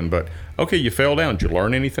happen, but okay, you fell down. Did you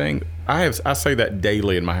learn anything? I say that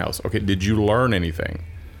daily in my house. Okay, did you learn anything?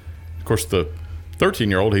 Of course, the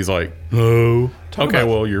 13-year-old, he's like, no. Talk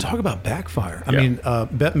about backfire. I mean,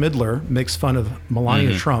 Bette Midler makes fun of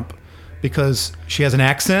Melania Trump because she has an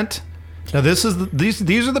accent. Now, these are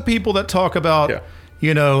the people that talk about...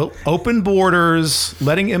 open borders,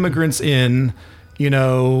 letting immigrants in,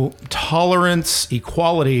 tolerance,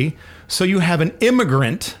 equality. So you have an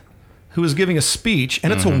immigrant who is giving a speech,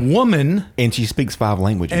 and it's a woman. And she speaks 5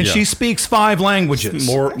 languages. And she speaks 5 languages.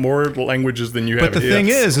 More languages than you have. But the thing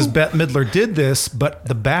is Bette Midler did this, but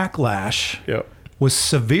the backlash was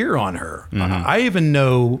severe on her. I even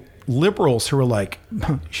know liberals who were like,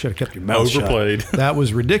 you should have kept your mouth overplayed. Shut. That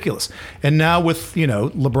was ridiculous. And now with,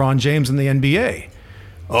 LeBron James and the NBA.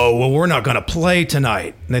 Oh, well, we're not going to play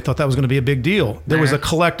tonight. And they thought that was going to be a big deal. There was a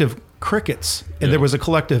collective crickets, and there was a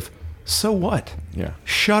collective, so what? Yeah.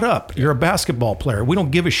 Shut up. You're a basketball player. We don't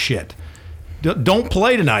give a shit. Don't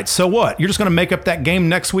play tonight. So what? You're just going to make up that game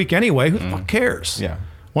next week anyway. Who the fuck cares? Yeah.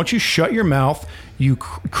 Why don't you shut your mouth, you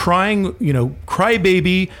crying,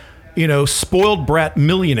 crybaby, spoiled brat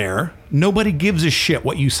millionaire. Nobody gives a shit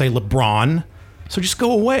what you say, LeBron. So just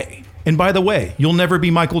go away. And by the way, you'll never be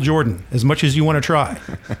Michael Jordan as much as you want to try.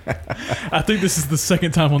 I think this is the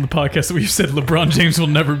second time on the podcast that we've said LeBron James will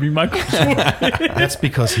never be Michael Jordan. That's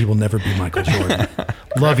because he will never be Michael Jordan.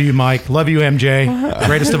 Love you, Mike. Love you, MJ.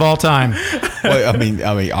 Greatest of all time. Well, I mean,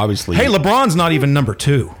 obviously. Hey, LeBron's not even number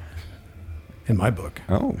 2 in my book.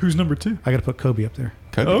 Oh, who's number 2? I got to put Kobe up there.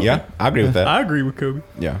 Kobe, okay. Yeah, I agree with that. I agree with Kobe.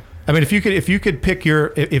 Yeah. I mean, if you could pick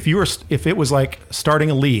if it was like starting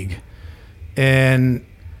a league, and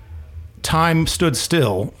time stood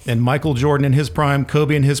still, and Michael Jordan in his prime,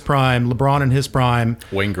 Kobe in his prime, LeBron in his prime,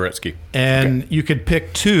 Wayne Gretzky, and you could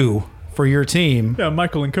pick 2 for your team. Yeah,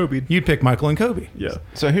 Michael and Kobe. You'd pick Michael and Kobe. Yeah.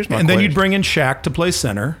 So here's my question. And then you'd bring in Shaq to play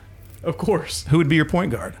center. Of course. Who would be your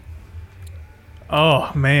point guard?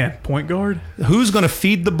 Oh, man. Point guard? Who's going to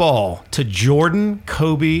feed the ball to Jordan,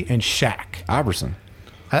 Kobe, and Shaq? Iverson.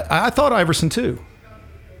 I thought Iverson, too.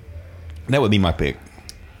 That would be my pick.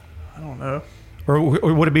 I don't know. Or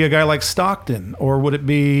would it be a guy like Stockton? Or would it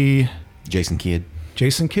be... Jason Kidd.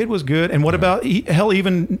 Jason Kidd was good. And what about,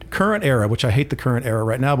 even current era, which I hate the current era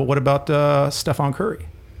right now, but what about Stephon Curry?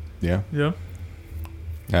 Yeah.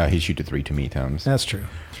 Yeah. He shoot the 3 too many times. That's true.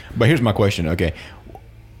 But here's my question. Okay.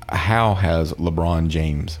 How has LeBron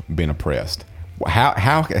James been oppressed? How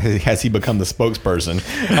has he become the spokesperson?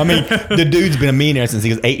 I mean, the dude's been a millionaire since he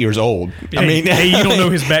was 8 years old. I mean, hey, you don't know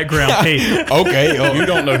his background. Hey, okay, oh, You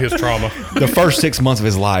don't know his trauma. the first 6 months of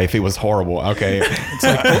his life, it was horrible. Okay, It's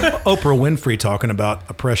like Oprah Winfrey talking about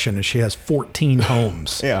oppression, and she has 14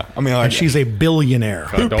 homes. yeah. I mean, like, And she's a billionaire.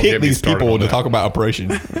 who Don't get picked me these started people on to that. talk about oppression?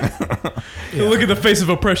 look at the face of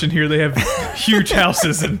oppression here. They have huge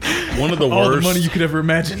houses and One of the all worst. the money you could ever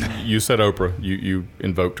imagine. You said Oprah. You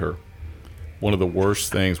invoked her. One of the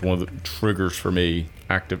worst things, one of the triggers for me,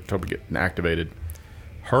 getting activated,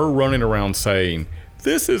 her running around saying,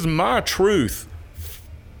 "This is my truth."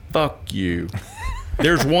 Fuck you.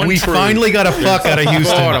 There's one We truth. finally got a fuck out of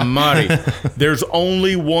Houston. God almighty. There's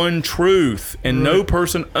only one truth, and no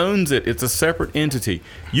person owns it. It's a separate entity.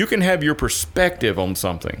 You can have your perspective on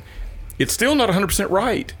something. It's still not 100%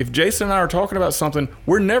 right. If Jason and I are talking about something,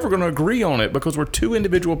 we're never going to agree on it because we're two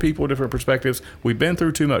individual people with different perspectives. We've been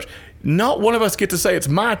through too much. Not one of us get to say it's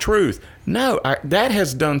my truth. No, that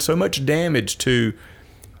has done so much damage to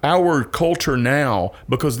our culture now,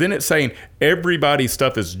 because then it's saying everybody's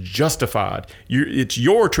stuff is justified. It's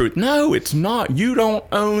your truth. No, it's not. You don't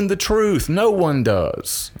own the truth. No one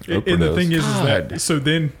does. And the thing is that so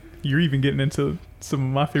then you're even getting into some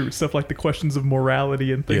of my favorite stuff, like the questions of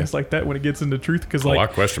morality and things Yeah. like that when it gets into truth, because I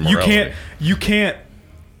like question you morality. can't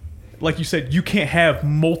like you said, you can't have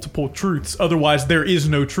multiple truths, otherwise there is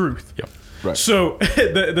no truth. Yep. Right. So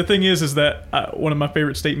the thing is that one of my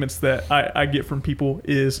favorite statements that I get from people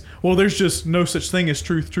is, well, there's just no such thing as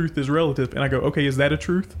truth. Truth is relative. And I go, okay, is that a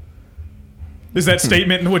truth? Is that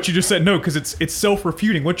statement and what you just said? No, because it's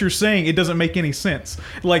self-refuting. What you're saying, it doesn't make any sense.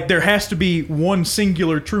 Like, there has to be one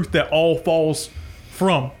singular truth that all falls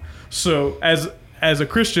from. So as a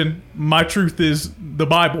Christian, my truth is the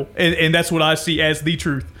Bible, and that's what I see as the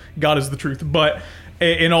truth. God is the truth. But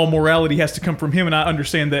in all morality has to come from Him, and I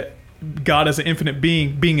understand that God as an infinite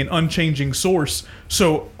being an unchanging source.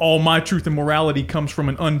 So all my truth and morality comes from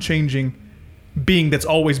an unchanging being that's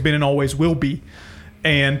always been and always will be.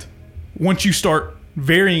 And once you start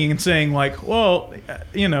varying and saying like, well,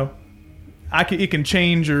 you know, it can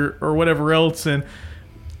change or whatever else, and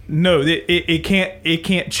no, it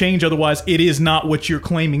can't change. Otherwise, it is not what you're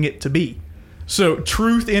claiming it to be. So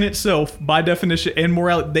truth in itself, by definition, and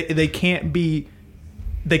morality, they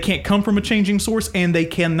can't come from a changing source, and they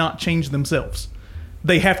cannot change themselves.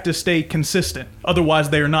 They have to stay consistent. Otherwise,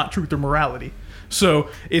 they are not truth or morality. So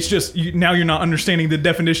it's just now you're not understanding the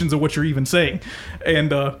definitions of what you're even saying. And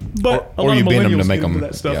but a Or lot you of bend them to millennials make get into them-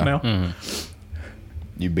 that stuff yeah. now.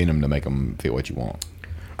 You bend them to make them fit what you want.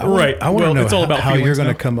 Right. I want to know it's all about how you're feelings going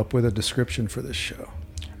to now. come up with a description for this show.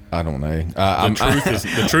 I don't know.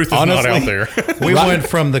 The truth is not Honestly, out there. We went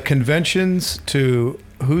from the conventions to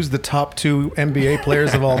who's the top 2 NBA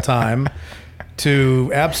players of all time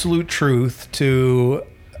to absolute truth to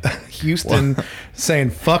Houston saying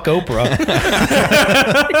fuck Oprah.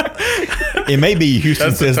 It may be Houston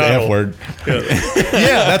That's the says the F title. word.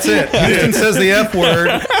 Yeah, that's it. Houston says the F word.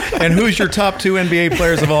 And who's your top 2 NBA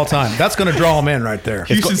players of all time? That's going to draw them in right there.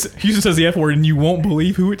 Houston says the F word, and you won't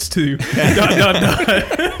believe who it's to. You're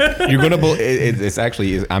gonna. It's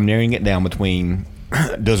actually. I'm narrowing it down between.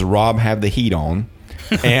 Does Rob have the heat on?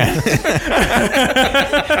 And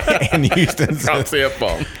and Houston Can't see a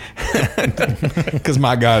phone. because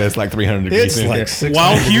my God, it's like 300 degrees. It's in like here. 6.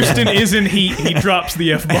 While Houston is in heat, he drops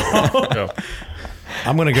the F bomb. Yeah.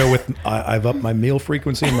 I'm going to go with I've upped my meal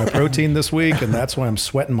frequency and my protein this week, and that's why I'm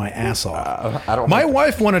sweating my ass off. I don't. My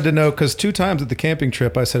wife wanted to know, because 2 times at the camping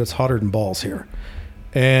trip I said it's hotter than balls here.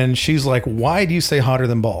 And she's like, why do you say hotter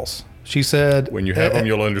than balls? She said, When you have them,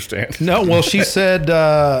 you'll understand. no, well, she said,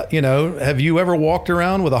 have you ever walked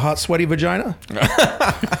around with a hot, sweaty vagina?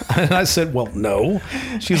 And I said, well, no.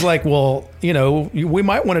 She's like, well, we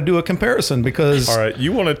might want to do a comparison because All right,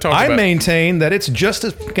 you want to talk I about... maintain that it's just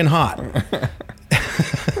as fucking hot.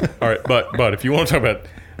 All right, but if you want to talk about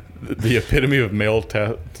the epitome of male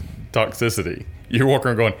toxicity, you're walking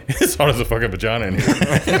around going, it's hot as a fucking vagina in here.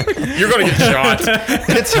 You're going to get shot.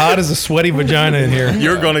 It's hot as a sweaty vagina in here.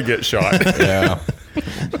 You're going to get shot. Yeah.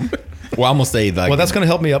 Well, I'm gonna say like. Well, that's going to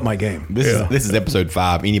help me up my game. This is episode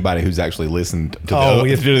 5. Anybody who's actually listened to Oh,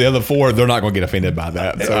 to the other 4, they're not going to get offended by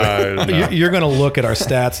that. So. No. You're going to look at our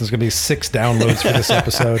stats. There's going to be 6 downloads for this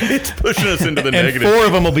episode. It's pushing us into the And negative. 4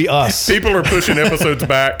 of them will be us. People are pushing episodes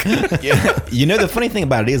back. Yeah. The funny thing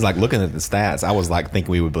about it is, like, looking at the stats, I was like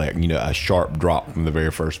thinking we would be like, a sharp drop from the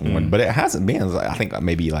very first one, but it hasn't been. I think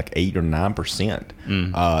maybe like 8 or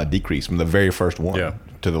 9% decrease from the very first one Yeah.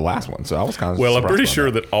 to the last one. So I was kind of Well, I'm pretty surprised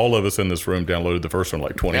sure by that all of us in this room downloaded the first one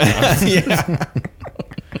like 20 times. that.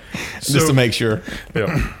 Yeah. Just to make sure.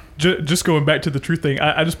 Yeah. just going back to the truth thing,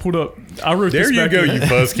 I just pulled up. I wrote There this you back go, in- you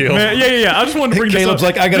buzzkill. Man, yeah. I just wanted to bring Caleb's this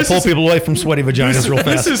up. like, I got to This pull is- people away from sweaty vaginas real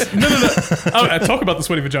fast. This is no. I talk about the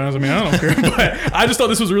sweaty vaginas. I mean, I don't care, but I just thought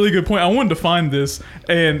this was a really good point. I wanted to find this,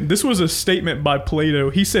 and this was a statement by Plato.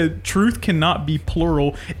 He said, "Truth cannot be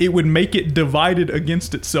plural; it would make it divided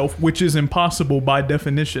against itself, which is impossible by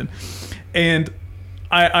definition." And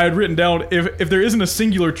I had written down, if there isn't a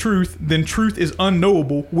singular truth, then truth is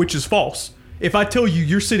unknowable, which is false. If I tell you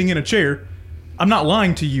you're sitting in a chair, I'm not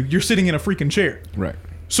lying to you. You're sitting in a freaking chair. Right.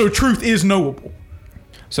 So truth is knowable.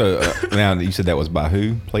 So now you said that was by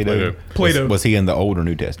who? Plato. Plato. Was he in the Old or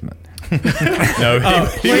New Testament? No,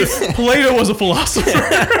 he was, Plato was a philosopher.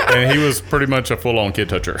 and he was pretty much a full-on kid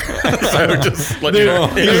toucher. So just let you know.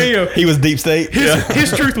 There you go. He was deep state.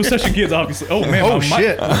 His truth was touching kids, obviously. Oh man! Oh, my-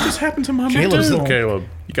 shit. What just happened to my Caleb's microphone? Caleb,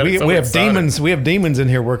 you got we so have excited. demons. We have demons in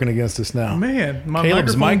here working against us now. Man, my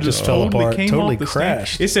Caleb's microphone mic just fell totally apart, came totally off the stand.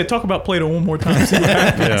 crashed. It said, "Talk about Plato one more time." See what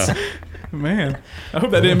happens. Yeah, Man, I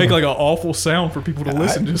hope that didn't make like an awful sound for people to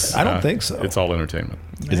listen. I don't think so. it's all entertainment.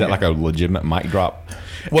 Is that like a legitimate mic drop?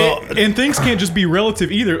 Well, and things can't just be relative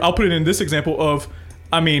either. I'll put it in this example of,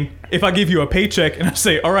 I mean, if I give you a paycheck and I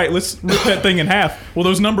say, all right, let's rip that thing in half. Well,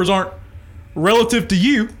 those numbers aren't relative to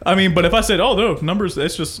you. I mean, but if I said, oh, no, numbers,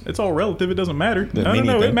 it's all relative. It doesn't matter. No, mean it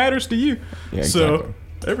anything. matters to you. Yeah, So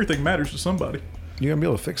exactly. everything matters to somebody. you gonna be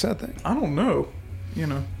able to fix that thing? I don't know. You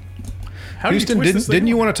know. How Houston, do you twist this thing didn't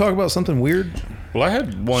you on? want to talk about something weird? Well, I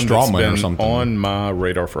had one Straw that's man or been something. on my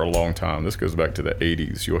radar for a long time. This goes back to the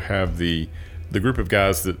 80s. You'll have the group of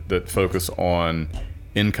guys that focus on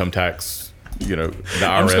income tax, the I'm just going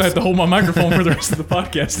to have IRS, to hold my microphone for the rest of the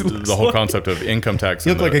podcast. It looks the whole like. concept of income tax.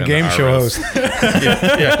 You look like a game show host.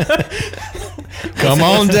 Come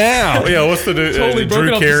on down. Yeah, what's the dude? Totally broken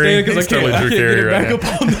Drew off the Carey. stand because I He's totally can't Drew get Carey it right back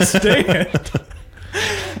now. up on the stand.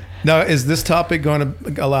 Now, is this topic going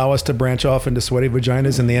to allow us to branch off into sweaty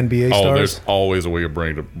vaginas and the NBA Oh, stars? there's always a way of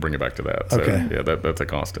bring it back to that. So, Okay. yeah, that's a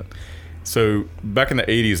constant. So back in the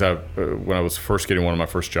 80s, when I was first getting one of my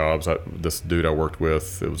first jobs, this dude I worked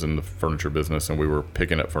with, it was in the furniture business, and we were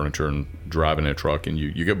picking up furniture and driving in a truck, and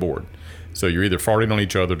you get bored. So you're either farting on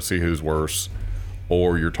each other to see who's worse,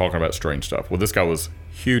 or you're talking about strange stuff. Well, this guy was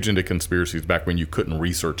huge into conspiracies back when you couldn't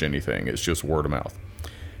research anything. It's just word of mouth.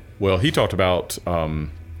 Well, he talked about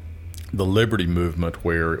the Liberty Movement,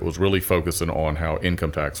 where it was really focusing on how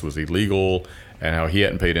income tax was illegal and how he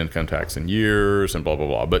hadn't paid income tax in years and blah, blah,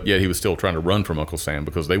 blah. But yet he was still trying to run from Uncle Sam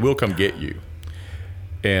because they will come get you.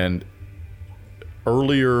 And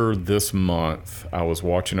earlier this month, I was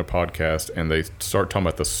watching a podcast and they start talking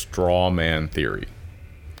about the straw man theory.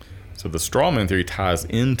 So the straw man theory ties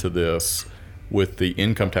into this with the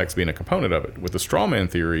income tax being a component of it. With the straw man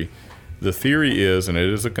theory, the theory is, and it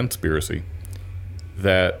is a conspiracy,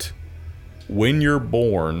 that when you're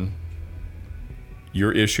born,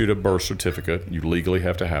 you're issued a birth certificate. You legally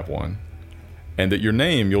have to have one. And that your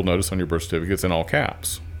name, you'll notice on your birth certificate, is in all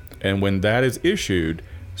caps. And when that is issued,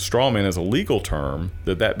 straw man is a legal term,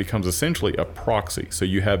 that becomes essentially a proxy. So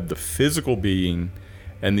you have the physical being,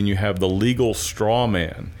 and then you have the legal straw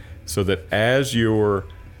man. So that as you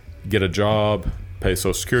get a job, pay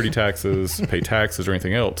Social Security taxes, pay taxes or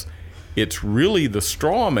anything else, it's really the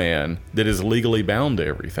straw man that is legally bound to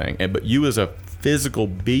everything. But you as a physical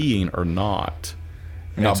being are not.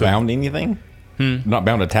 You're not bound to anything? Not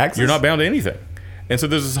bound to taxes? You're not bound to anything. And so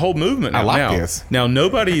there's this whole movement now. I like this. Now,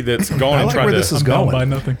 nobody that's gone I and like tried where to... this is I'm bound going.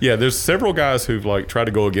 by nothing. Yeah, there's several guys who've tried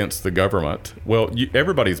to go against the government. Well,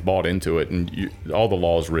 everybody's bought into it, and all the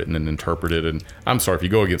laws written and interpreted. And I'm sorry, if you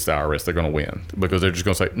go against the IRS, they're going to win because they're just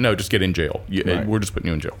going to say, no, just get in jail. Right. We're just putting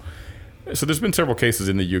you in jail. So there's been several cases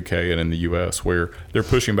in the UK and in the US where they're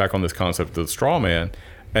pushing back on this concept of the straw man,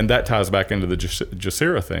 and that ties back into the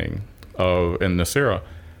Jacera thing and Nasera,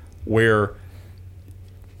 where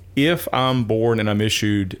if I'm born and I'm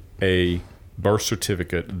issued a birth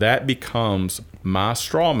certificate, that becomes my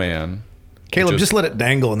straw man. Caleb, just let it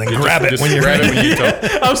dangle and then grab it Just when you're grab it when you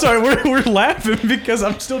talk. I'm sorry, we're laughing because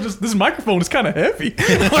I'm still this microphone is kind of heavy.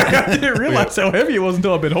 Like I didn't realize how heavy it was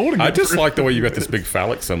until I've been holding it. I just like the way you got this big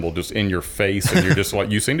phallic symbol just in your face, and you're just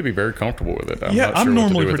you seem to be very comfortable with it. I'm not sure what to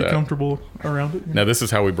normally do with pretty that. comfortable around it. Now this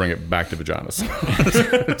is how we bring it back to vaginas,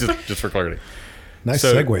 just for clarity. nice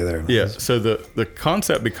So, segue there. Yeah. So the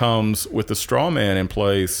concept becomes with the straw man in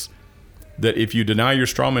place that if you deny your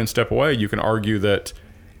straw man step away, you can argue that,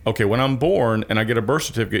 okay, when I'm born and I get a birth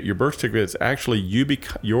certificate, your birth certificate is actually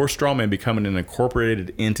your straw man becoming an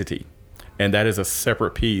incorporated entity. And that is a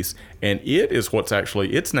separate piece. And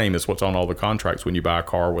its name is what's on all the contracts when you buy a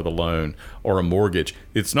car with a loan or a mortgage.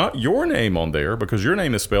 It's not your name on there because your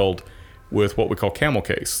name is spelled with what we call camel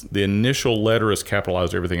case. The initial letter is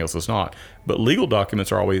capitalized, everything else is not. But legal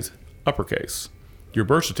documents are always uppercase. Your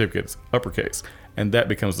birth certificate's uppercase. And that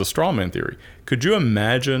becomes the straw man theory. Could you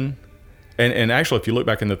imagine, and actually if you look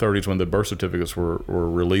back in the 30s when the birth certificates were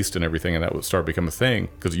released and everything, and that would start to become a thing,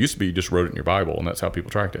 because it used to be you just wrote it in your Bible and that's how people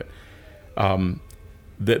tracked it.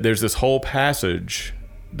 That there's this whole passage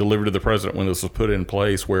delivered to the president when this was put in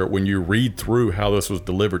place where when you read through how this was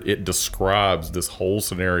delivered, it describes this whole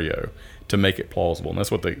scenario to make it plausible. And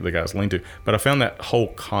that's what the guys lean to. But I found that whole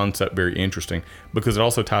concept very interesting because it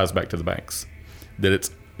also ties back to the banks. That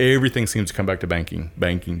everything seems to come back to banking.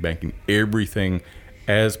 Everything,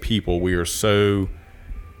 as people, we are so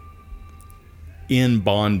in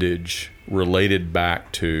bondage related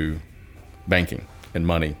back to banking and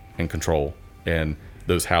money and control and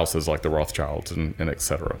those houses like the Rothschilds and et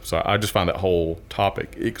cetera. So I just find that whole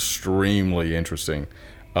topic extremely interesting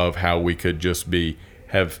of how we could just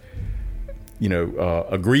have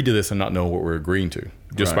agreed to this and not know what we're agreeing to.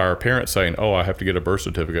 Just by our parents saying, oh, I have to get a birth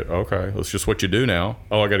certificate. Okay, that's just what you do now.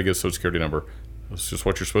 Oh, I got to get a social security number. That's just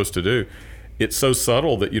what you're supposed to do. It's so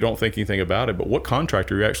subtle that you don't think anything about it, but what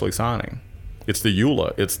contract are you actually signing? It's the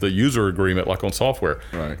EULA. It's the user agreement, like on software.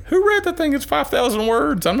 Right. Who read the thing? It's 5,000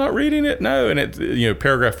 words. I'm not reading it. No. And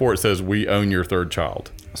paragraph 4, it says, we own your third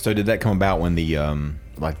child. So did that come about when the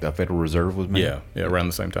the Federal Reserve was made? Yeah, around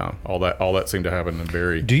the same time. All that seemed to happen in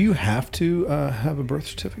very. Do you have to have a birth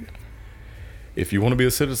certificate? If you want to be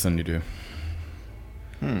a citizen, you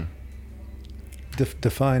do.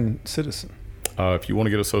 Define citizen. If you want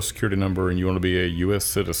to get a social security number and you want to be a U.S.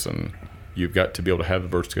 citizen, you've got to be able to have the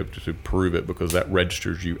birth certificate to prove it because that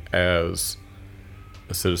registers you as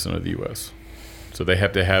a citizen of the U.S. So they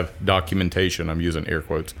have to have documentation, I'm using air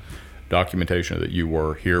quotes, documentation that you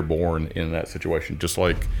were here born in that situation. Just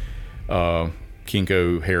like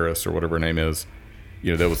Kinko Harris or whatever her name is.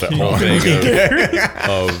 There was that whole thing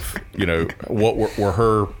of what were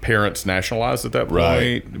her parents nationalized at that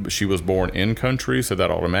point? Right. She was born in country, so that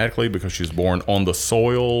automatically, because she's born on the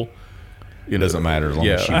soil, it doesn't matter as long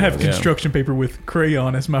as she I have construction paper with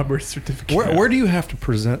crayon as my birth certificate. Where do you have to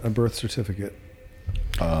present a birth certificate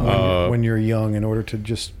when you're young in order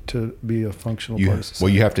to be a functional part of society?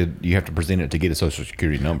 Well, you have to present it to get a social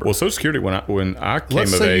security number. Well, social security when I came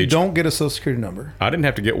Let's of say age, you don't get a social security number. I didn't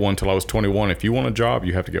have to get one until I was 21. If you want a job,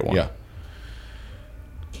 you have to get one. Yeah.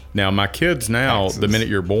 Now my kids now, Taxes. the minute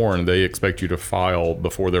you're born, they expect you to file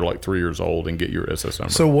before they're like 3 years old and get your SS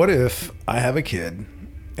number. So what if I have a kid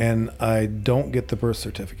and I don't get the birth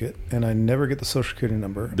certificate and I never get the social security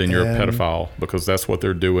number? Then you're a pedophile because that's what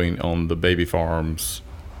they're doing on the baby farms.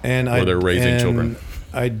 And where they're raising children.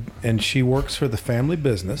 And she works for the family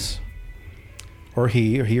business, or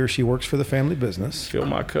he or she works for the family business. Fill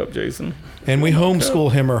my cup, Jason. And we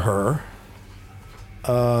homeschool him or her.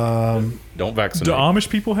 Don't vaccinate. Do Amish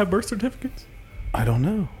people have birth certificates? I don't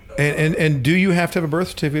know. And do you have to have a birth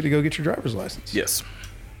certificate to go get your driver's license? Yes.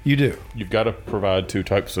 You do. You've got to provide 2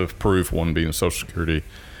 types of proof, one being Social Security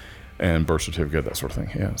and birth certificate, that sort of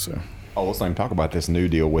thing. Yeah, so. Oh, let's not even talk about this new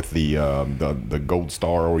deal with the gold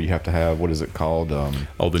star, or you have to have, what is it called?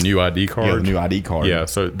 The new ID card? Yeah, the new ID card. Yeah,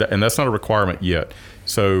 so and that's not a requirement yet.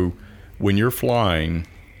 So when you're flying,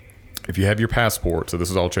 if you have your passport, so this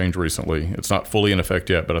has all changed recently. It's not fully in effect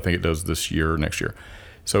yet, but I think it does this year or next year.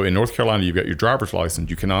 So in North Carolina, you've got your driver's license.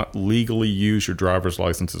 You cannot legally use your driver's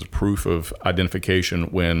license as proof of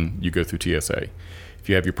identification when you go through TSA. If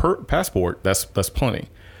you have your passport, that's plenty.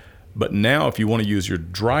 But now if you want to use your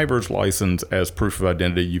driver's license as proof of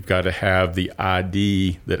identity, you've got to have the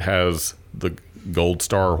ID that has the gold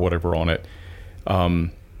star or whatever on it,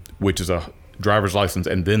 which is a driver's license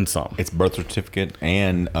and then some. It's birth certificate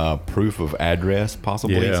and proof of address,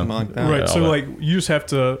 possibly, Yeah. something like that. Right. Yeah, So all like you just have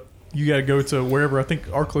to, you got to go to wherever. I think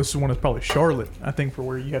our closest one is probably Charlotte. I think for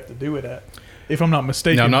where you have to do it at, if I'm not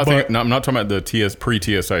mistaken. Now, I'm not but- talking about the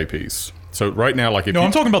pre-TSA piece. So right now, like if No,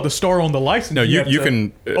 I'm talking about the star on the license. No, you have to-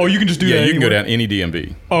 can. Oh, you can just do that. Yeah, you can go anywhere? down any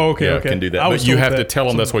DMV. Oh, okay, Yeah, okay. can do that. I was But you told have to that tell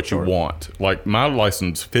them that's something what you short. want. Like my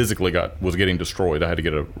license physically was getting destroyed. I had to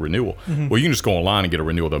get a renewal. Well, you can just go online and get a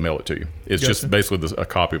renewal. They'll mail it to you. It's Gotcha. just basically a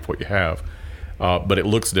copy of what you have, but it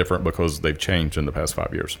looks different because they've changed in the past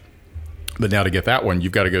 5 years. But now to get that one,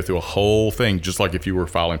 you've got to go through a whole thing, just like if you were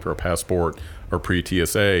filing for a passport or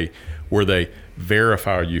pre-TSA, where they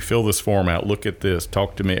verify you, fill this form out, look at this,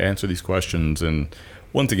 talk to me, answer these questions. And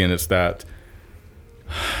once again, it's that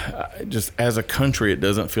just as a country, it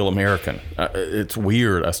doesn't feel American. It's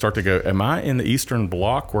weird. I start to go, am I in the Eastern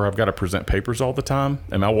Bloc where I've got to present papers all the time?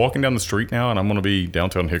 Am I walking down the street now and I'm going to be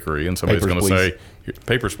downtown Hickory and somebody's Papers, going to say,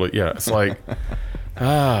 papers, please? Yeah, it's like,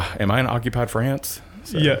 am I in occupied France?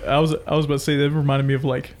 So, Yeah, I was about to say that reminded me of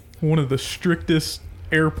like one of the strictest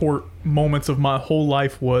airport moments of my whole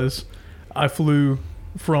life was I flew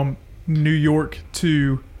from New York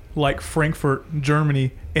to like Frankfurt,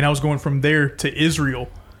 Germany, and I was going from there to Israel.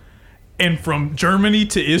 And from Germany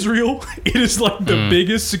to Israel, it is like the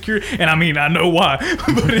biggest security, and I mean, I know why,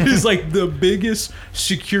 but it is like the biggest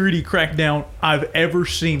security crackdown I've ever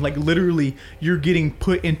seen. Like literally, you're getting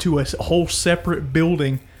put into a whole separate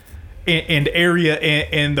building and area,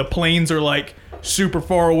 and the planes are like super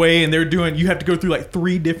far away, and you have to go through like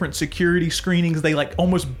 3 different security screenings. They like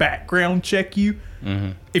almost background check you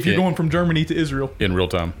if you're going from Germany to Israel. In real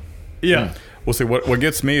time. Yeah. Well, see, what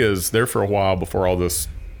gets me is there for a while before all this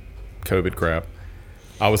COVID crap,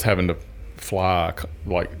 I was having to fly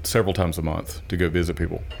like several times a month to go visit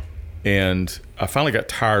people. And I finally got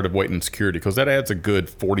tired of waiting in security because that adds a good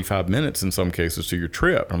 45 minutes in some cases to your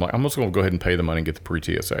trip. I'm like, I'm just going to go ahead and pay the money and get the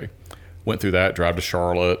pre-TSA. Went through that, drive to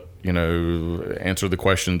Charlotte, answer the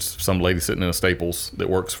questions. Some lady sitting in a Staples that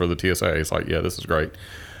works for the TSA is like, yeah, this is great.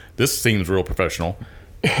 This seems real professional.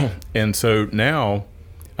 And so now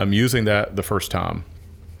I'm using that the first time.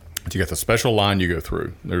 You got the special line you go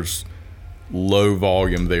through. There's low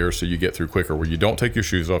volume there, so you get through quicker, where you don't take your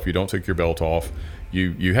shoes off, you don't take your belt off.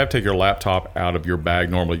 You have to take your laptop out of your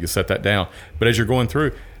bag normally. You set that down. But as you're going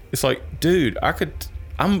through, it's like, dude,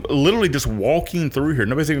 I'm literally just walking through here.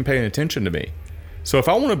 Nobody's even paying attention to me. So if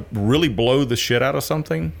I want to really blow the shit out of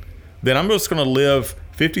something, then I'm just going to live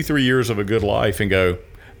 53 years of a good life and go,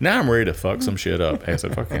 now I'm ready to fuck some shit up. Hey, I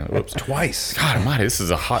said, fuck yeah. Whoops. Twice. God almighty, this is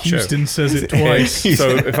a hot Houston show. says it twice. So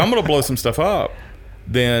if I'm going to blow some stuff up,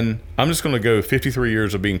 then I'm just going to go 53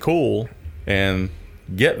 years of being cool and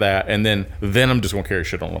get that, and then I'm just going to carry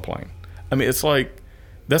shit on the plane. I mean, it's like,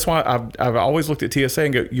 that's why I've always looked at TSA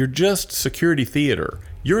and go, you're just security theater.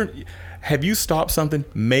 Have you stopped something?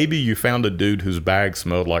 Maybe you found a dude whose bag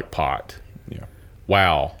smelled like pot. Yeah.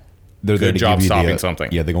 Wow. They're there Good to job give you stopping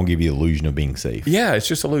something. Yeah, they're going to give you the illusion of being safe. Yeah, it's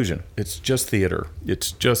just illusion. It's just theater.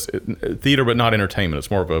 It's just theater, but not entertainment. It's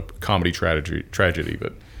more of a comedy tragedy,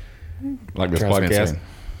 but Like this drives me podcast. insane.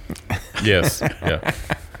 Yes. Yeah.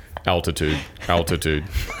 Altitude.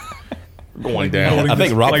 Going down. I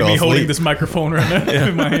think Rob like fell me holding asleep. this microphone right now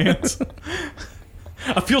in my hands.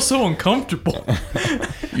 I feel so uncomfortable.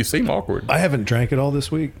 You seem awkward. I haven't drank it all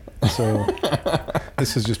this week, so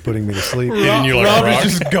this is just putting me to sleep. Hitting you like Rob a rock.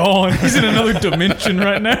 is just gone. He's in another dimension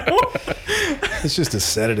right now. It's just a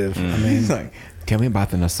sedative. I mean, Like, tell me about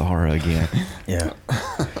the Nasara again. yeah.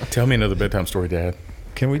 Tell me another bedtime story, Dad.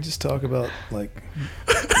 Can we just talk about I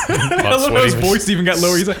love how his voice even got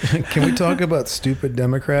lower. He's like, Can we talk about stupid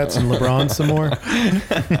Democrats and LeBron some more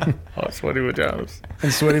Hot, sweaty vaginas.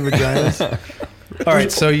 and sweaty vaginas? All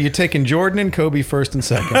right, so you're taking Jordan and Kobe first and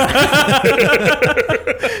second.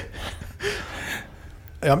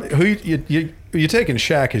 Who you're taking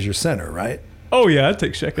Shaq as your center, right? oh yeah, I'd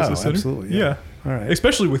take Shaq as Oh, a center. absolutely, yeah. All right.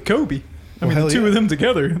 Especially with Kobe. I mean, hell the two yeah. of them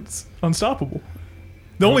together, it's unstoppable.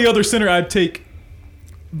 The only other center I'd take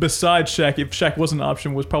besides Shaq, if Shaq wasn't an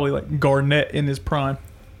option, was probably like Garnett in his prime.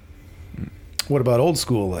 What about old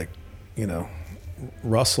school, like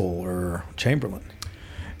Russell or Chamberlain?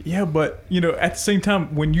 Yeah, but at the same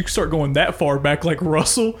time, when you start going that far back, like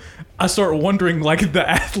Russell, I start wondering like the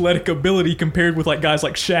athletic ability compared with like guys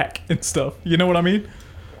like Shaq and stuff. You know what I mean?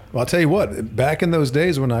 Well, I'll tell you what. Back in those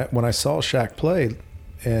days when I saw Shaq play,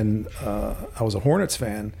 and I was a Hornets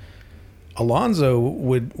fan, Alonzo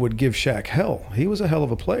would give Shaq hell. He was a hell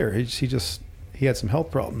of a player. He had some health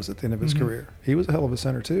problems at the end of his career. He was a hell of a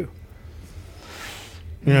center too.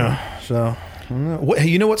 Yeah. So, I don't know. Hey,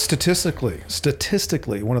 you know what? Statistically,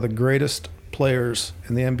 one of the greatest players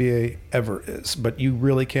in the NBA ever is, but you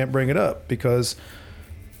really can't bring it up because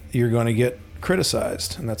you're going to get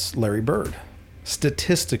criticized, and that's Larry Bird.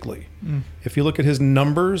 Statistically, if you look at his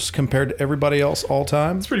numbers compared to everybody else all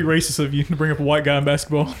time, It's pretty racist of you to bring up a white guy in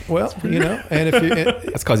basketball. well, and if you,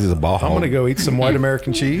 That's because he's a ball hog. I'm going to go eat some white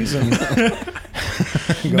American cheese and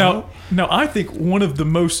Now, I think one of the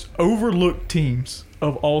most overlooked teams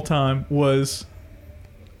of all time was,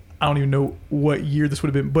 I don't even know what year this would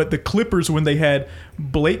have been, but the Clippers when they had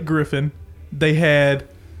Blake Griffin, they had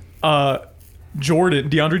DeAndre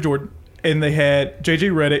Jordan, and they had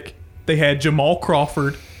JJ Redick, they had Jamal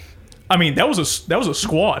Crawford. I mean, that was a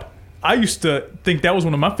squad. I used to think that was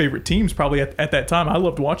one of my favorite teams probably at that time. I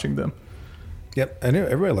loved watching them. Yep, I knew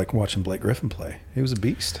everybody liked watching Blake Griffin play. He was a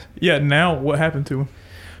beast. Yeah, now what happened to him?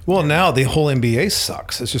 Well, now the whole NBA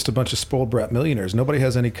sucks. It's just a bunch of spoiled brat millionaires. Nobody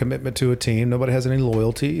has any commitment to a team. Nobody has any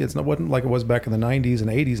loyalty. It wasn't like it was back in the 90s and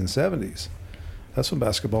 80s and 70s. That's when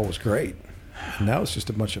basketball was great. And now it's just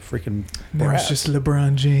a bunch of freaking Now brats. it's just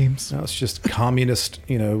LeBron James. Now it's just communist,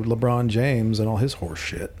 LeBron James and all his horse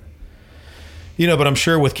shit. But I'm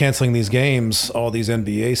sure with canceling these games, all these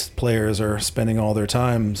NBA players are spending all their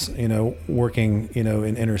times, working,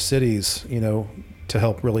 in inner cities, to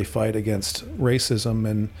help really fight against racism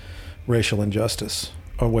and racial injustice.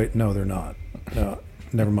 Oh, wait, no, they're not. No,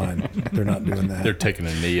 never mind. They're not doing that. They're taking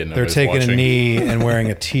a knee and They're taking watching. a knee and wearing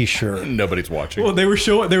a T-shirt. Nobody's watching. Well, they were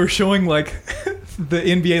showing like the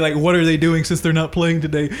NBA, like what are they doing since they're not playing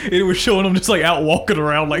today? It was showing them just like out walking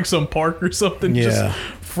around like some park or something, just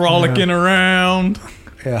frolicking around.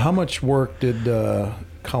 Yeah, how much work did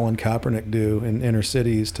Colin Kaepernick do in inner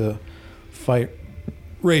cities to fight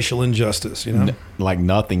racial injustice? Like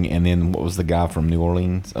nothing. And then what was the guy from New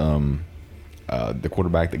Orleans? The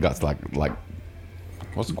quarterback that got like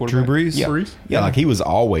what's the quarterback? Drew Brees? Yeah. Brees? Yeah, like he was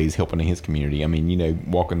always helping in his community. I mean,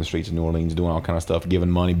 walking the streets of New Orleans, doing all kind of stuff, giving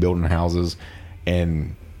money, building houses,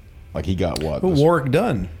 and like he got what? Well, Warwick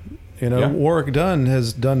Dunn. Yeah. Warwick Dunn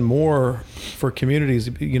has done more for communities.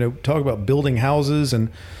 Talk about building houses and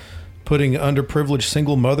putting underprivileged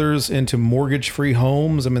single mothers into mortgage-free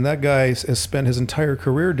homes. I mean, that guy has spent his entire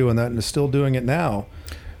career doing that and is still doing it now.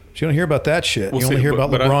 But you don't hear about that shit. You only hear about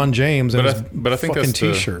LeBron James and his fucking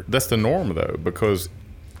T-shirt. That's the norm, though, because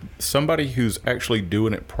somebody who's actually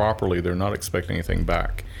doing it properly, they're not expecting anything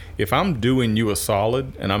back. If I'm doing you a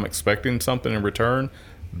solid and I'm expecting something in return,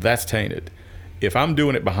 that's tainted. If I'm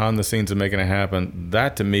doing it behind the scenes and making it happen,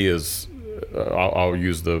 that to me is, I'll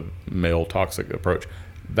use the male toxic approach.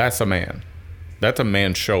 That's a man. That's a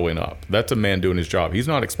man showing up. That's a man doing his job. He's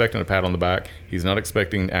not expecting a pat on the back. He's not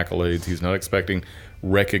expecting accolades. He's not expecting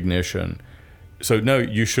recognition. So no,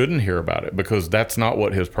 you shouldn't hear about it because that's not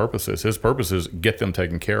what his purpose is. His purpose is get them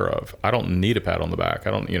taken care of. I don't need a pat on the back.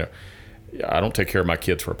 I don't take care of my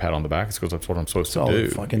kids for a pat on the back. It's because that's what I'm supposed to do.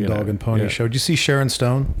 It's all a fucking dog and pony show. Did you see Sharon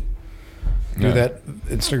Stone do that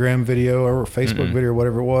Instagram video or Facebook video or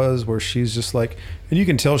whatever it was where she's just like, and you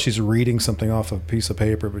can tell she's reading something off a piece of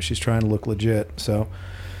paper, but she's trying to look legit. So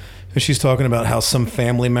and she's talking about how some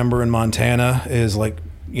family member in Montana is like,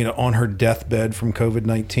 on her deathbed from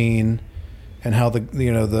COVID-19 and how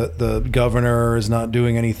the governor is not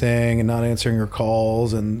doing anything and not answering her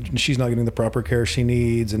calls and she's not getting the proper care she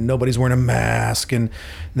needs and nobody's wearing a mask. And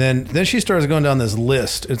then she starts going down this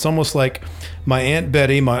list. It's almost like my Aunt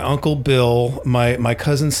Betty, my Uncle Bill, my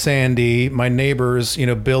cousin Sandy, my neighbors,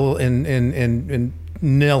 Bill and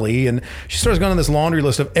Nellie. And she starts going on this laundry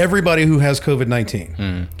list of everybody who has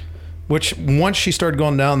COVID-19. Which once she started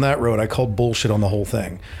going down that road, I called bullshit on the whole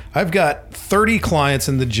thing. I've got 30 clients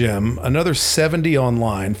in the gym, another 70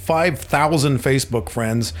 online, 5,000 Facebook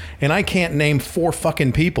friends, and I can't name 4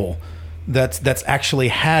 fucking people that's actually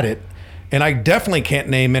had it. And I definitely can't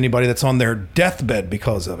name anybody that's on their deathbed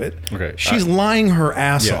because of it. Okay, She's lying her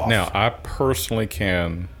ass off. Now, I personally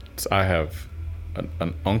can. I have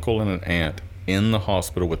an uncle and an aunt in the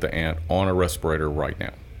hospital with the aunt on a respirator right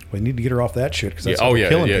now. We need to get her off that shit because that's killing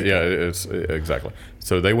people. people. Exactly.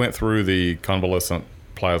 So they went through the convalescent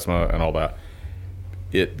plasma and all that.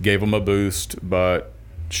 It gave them a boost, but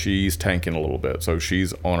she's tanking a little bit. So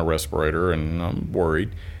she's on a respirator, and I'm worried.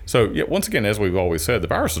 So once again, as we've always said, the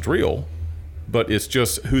virus is real, but it's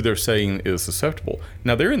just who they're saying is susceptible.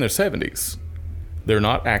 Now they're in their 70s. They're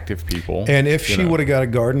not active people. And if she would have got a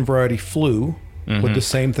garden variety flu, would the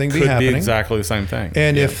same thing be Could happening? be exactly the same thing.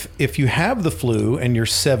 And if you have the flu and you're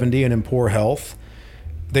 70 and in poor health,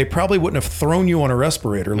 they probably wouldn't have thrown you on a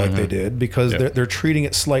respirator like they did because they're treating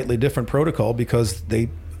it slightly different protocol because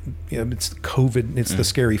it's COVID, it's the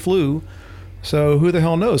scary flu. So who the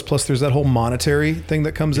hell knows? Plus there's that whole monetary thing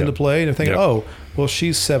that comes into play and they're thinking, oh, well,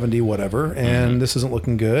 she's 70 whatever and this isn't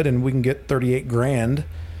looking good and we can get 38 grand,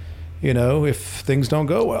 if things don't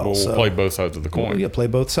go well. We'll play both sides of the coin. Yeah, play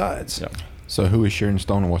both sides. Yeah. So who is Sharon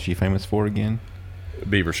Stone and what's she famous for again?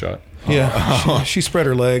 Beaver shot. Yeah, she spread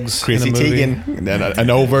her legs. Chrissy in a movie. Teigen, an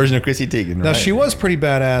old version of Chrissy Teigen. Now right? she was pretty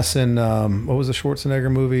badass in what was the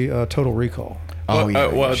Schwarzenegger movie? Total Recall. Oh yeah.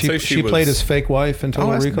 Well, I'd say She played his fake wife in Total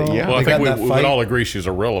that's- Recall. yeah. Well, I They got think in that we fight. would all agree she's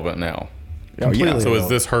irrelevant now. Completely So is irrelevant.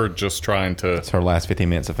 this her just trying to? It's her last 15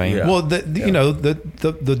 minutes of fame. Yeah. Well,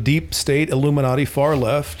 the deep state Illuminati far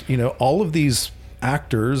left. All of these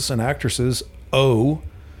actors and actresses owe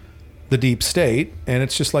the deep state, and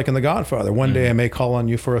it's just like in The Godfather. One day I may call on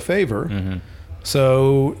you for a favor.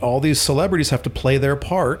 So all these celebrities have to play their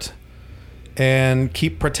part and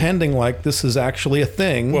keep pretending like this is actually a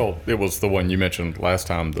thing. Well, it was the one you mentioned last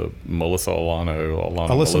time, the Melissa Alano.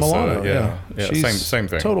 Alyssa Milano, yeah. She's Same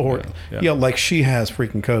thing. Total whore. Yeah, like she has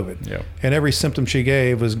freaking COVID. Yeah. And every symptom she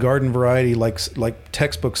gave was garden variety, like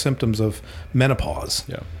textbook symptoms of menopause.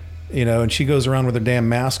 Yeah. and she goes around with her damn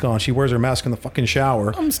mask on. She wears her mask in the fucking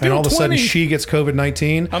shower. I'm still and all of a sudden 20. she gets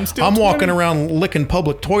COVID-19. I'm walking 20. around licking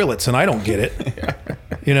public toilets and I don't get it.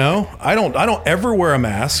 I don't ever wear a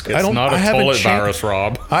mask. It's not a toilet virus,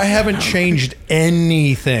 Rob. I haven't changed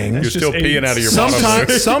anything. You're still just peeing out of your bottom.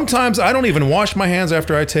 Sometimes I don't even wash my hands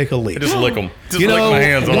after I take a leak. Just lick them. Just lick my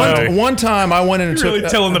hands all day. one time I went in and You're really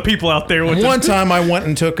took telling the people out there what one to time I went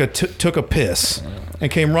and took a piss and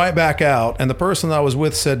came right back out, and the person that I was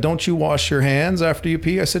with said, "Don't you wash your hands after you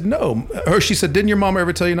pee?" I said, "No." Or she said, "Didn't your mama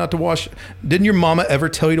ever tell you not to wash? Didn't your mama ever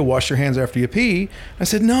tell you to wash your hands after you pee?" I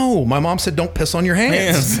said, "No. My mom said don't piss on your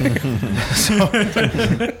hands."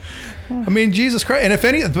 I mean, Jesus Christ. And if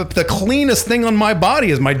any, the cleanest thing on my body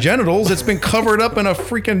is my genitals. It's been covered up in a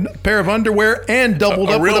freaking pair of underwear and doubled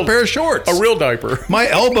up with a pair of shorts. A real diaper. My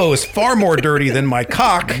elbow is far more dirty than my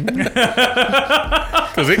cock.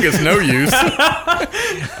 Because it gets no use.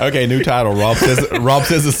 Okay, new title. Rob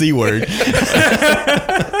says the C word.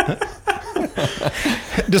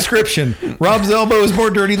 Description: Rob's elbow is more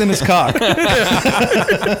dirty than his cock.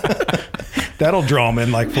 That'll draw them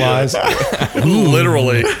in like flies.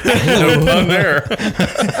 Literally. No pun there.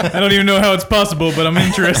 I don't even know how it's possible, but I'm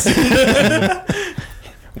interested.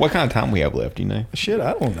 What kind of time we have left? Do you know? Shit,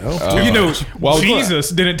 I don't know. Jesus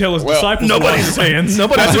didn't tell his disciples to wash his hands.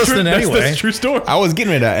 nobody's That's listening anyway. That's a true story. I was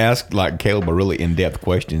getting ready to ask Caleb a really in-depth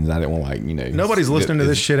questions. I didn't want Nobody's listening to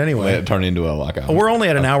this shit anyway. Let it turn into a We're only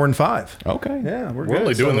at an hour and 5. Okay. Yeah, we're We're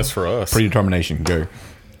only doing this for us. Predetermination. Go.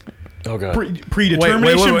 Oh, God.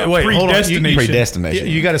 Predetermination, wait, hold on. predestination. Predestination.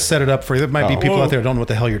 You got to set it up for you. There might be people out there who don't know what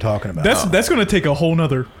the hell you're talking about. That's going to take a whole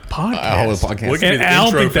nother podcast. A whole podcast. We can do And the I don't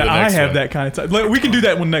intro think for that the I next have one. that kind of time. We can do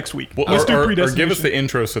that one next week. Well, Let's do or predestination. give us the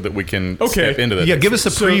intro so that we can Okay. step into that. Yeah, give us a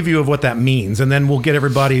preview of what that means, and then we'll get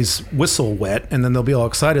everybody's whistle wet, and then they'll be all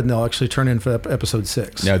excited, and they'll actually turn in for episode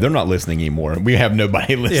 6. No, they're not listening anymore. We have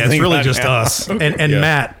nobody listening. Yeah, it's really right just now. us. And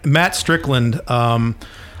Matt Strickland,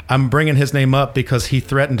 I'm bringing his name up because he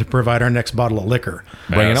threatened to provide our next bottle of liquor.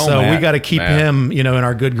 Bring it on, So Matt. we got to keep Matt. him, in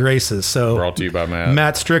our good graces. So Brought to you by Matt.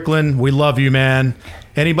 Matt Strickland, we love you, man.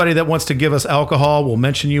 Anybody that wants to give us alcohol, we'll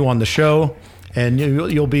mention you on the show, and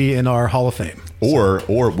you'll be in our Hall of Fame. Or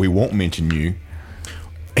we won't mention you.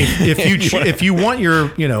 If you want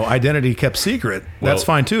your identity kept secret, that's Well-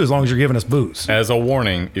 fine too, as long as you're giving us booze. As a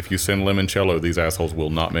warning, if you send limoncello, these assholes will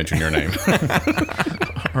not mention your name.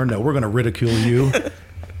 Or no, we're going to ridicule you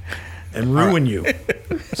and ruin you.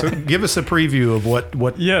 So give us a preview of what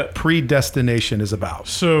predestination is about.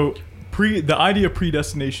 So, the idea of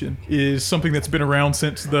predestination is something that's been around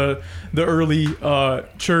since the early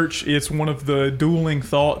church. It's one of the dueling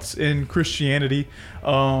thoughts in Christianity.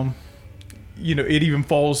 It even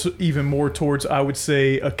falls even more towards, I would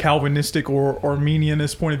say, a Calvinistic or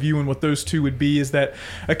Arminianist point of view. And what those two would be is that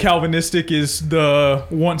a Calvinistic is the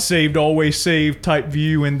once saved, always saved type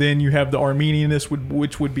view. And then you have the Arminianist,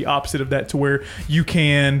 which would be opposite of that, to where you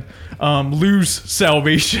can lose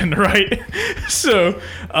salvation, right? So,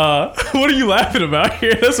 what are you laughing about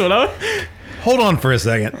here? That's what Hold on for a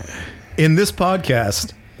second. In this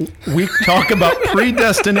podcast, we talk about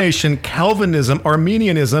predestination, Calvinism,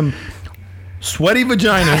 Arminianism, sweaty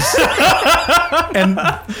vaginas, and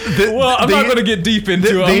I'm not going to get deep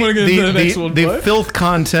into it. I'm going to get into the next one. The filth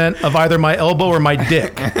content of either my elbow or my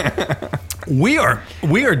dick. We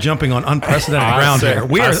are jumping on unprecedented ground here.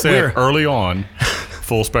 I said early on,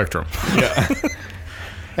 full spectrum.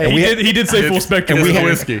 Hey, he did say full spectrum. And we have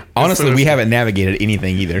whiskey. Honestly, we haven't navigated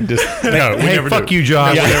anything either. Just No, we Hey, never fuck do. you,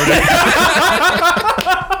 Josh.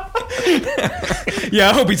 Yeah,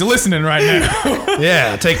 I hope he's listening right now.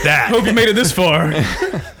 Yeah, take that. Hope you made it this far.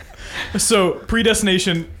 So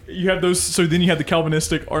predestination, you have those. So then you have the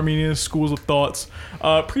Calvinistic, Arminian schools of thoughts.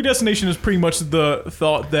 Predestination is pretty much the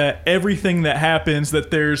thought that everything that happens,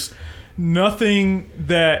 that there's nothing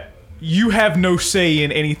that you have no say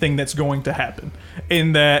in anything that's going to happen,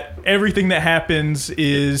 and that everything that happens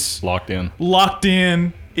is Locked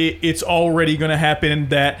in. It's already going to happen.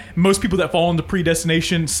 That most people that fall into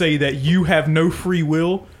predestination say that you have no free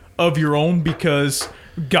will of your own because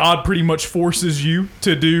God pretty much forces you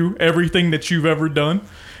to do everything that you've ever done.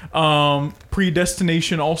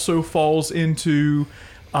 Predestination also falls into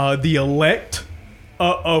the elect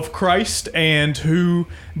of Christ, and who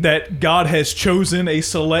that God has chosen a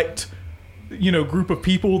select group of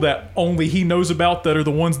people that only he knows about, that are the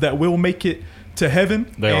ones that will make it to heaven.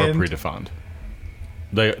 They are And- predefined.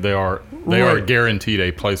 They are Right. guaranteed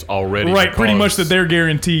a place already. Right, pretty much because- that they're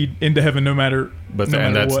guaranteed into heaven no matter. But no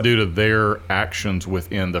and matter that's what. due to their actions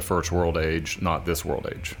within the first world age, not this world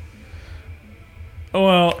age.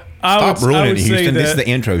 Well, Stop ruining it, say Houston. This is that- the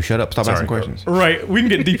intro. Shut up. Stop Sorry. asking questions. Right, we can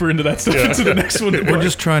get deeper into that stuff into the next one. We're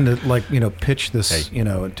just trying to pitch this, Hey,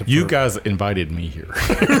 to You guys invited me here.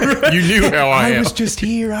 You knew how I am. just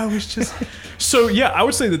here. I was just. So yeah, I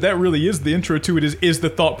would say that really is the intro to it. Is the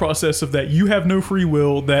thought process of that you have no free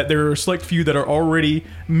will, that there are a select few that are already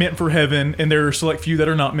meant for heaven, and there are a select few that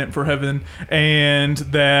are not meant for heaven, and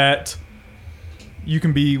that you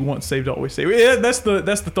can be once saved, always saved. Yeah, that's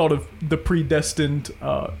the thought of the predestined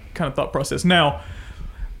kind of thought process. Now,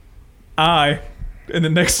 in the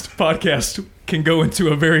next podcast, can go into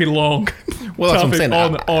a very long Well, that's what I'm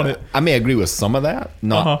topic saying. on it. I may agree with some of that,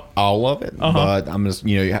 not Uh-huh. all of it, but I'm just,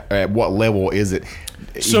 at what level is it?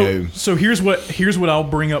 So here's what I'll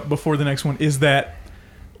bring up before the next one is that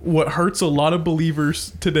what hurts a lot of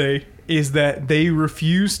believers today is that they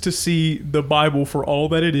refuse to see the Bible for all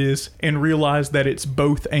that it is and realize that it's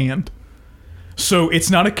both and. So it's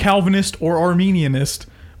not a Calvinist or Arminianist,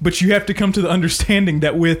 but you have to come to the understanding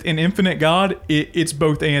that with an infinite God, it's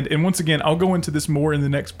both and. And once again, I'll go into this more in the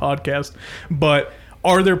next podcast, but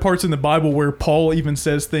are there parts in the Bible where Paul even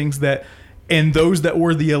says things that, and those that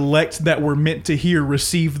were the elect that were meant to hear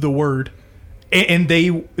received the word, and they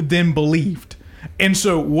then believed? And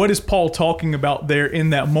so what is Paul talking about there in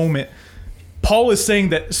that moment? Paul is saying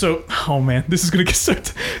that, this is going to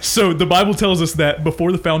get so the Bible tells us that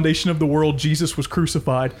before the foundation of the world, Jesus was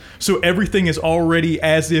crucified. So everything is already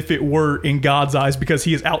as if it were in God's eyes because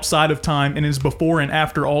he is outside of time and is before and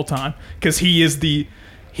after all time because he is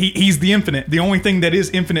he's the infinite. The only thing that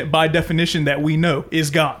is infinite by definition that we know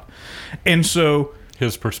is God. And so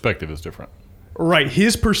His perspective is different. right,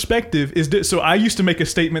 his perspective is so I used to make a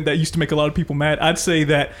statement that used to make a lot of people mad. I'd say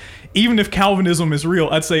that even if Calvinism is real,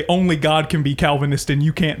 I'd say only God can be Calvinist and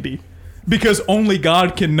you can't be, because only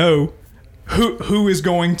God can know who is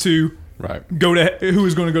going to go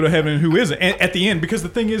to heaven and who isn't at the end. Because the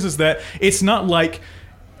thing is that it's not like,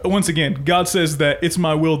 once again, God says that it's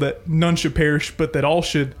my will that none should perish but that all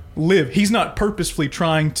should live. He's not purposefully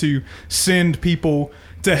trying to send people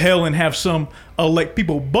to hell and have some elect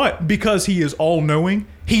people, but because he is all-knowing,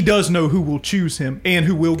 he does know who will choose him and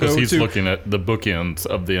who will go to. Because he's looking at the bookends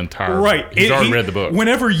of the entire. Right. He's already read the book.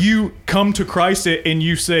 Whenever you come to Christ and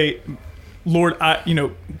you say, Lord,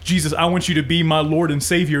 Jesus, I want you to be my Lord and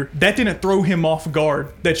Savior, that didn't throw him off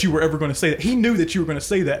guard that you were ever going to say that. He knew that you were going to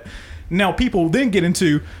say that. Now, people then get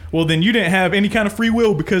into, well, then you didn't have any kind of free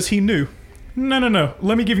will because he knew. No.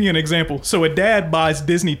 Let me give you an example. So a dad buys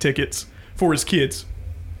Disney tickets for his kids.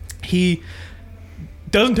 He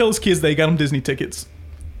doesn't tell his kids they got them Disney tickets.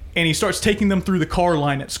 And he starts taking them through the car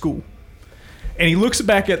line at school. And he looks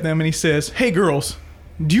back at them and he says, hey, girls,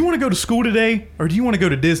 do you want to go to school today or do you want to go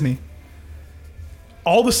to Disney?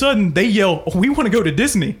 All of a sudden, they yell, we want to go to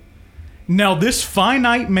Disney. Now, this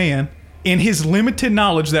finite man, in his limited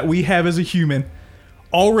knowledge that we have as a human,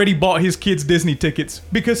 already bought his kids Disney tickets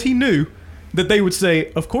because he knew that they would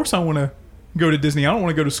say, of course I want to go to Disney. I don't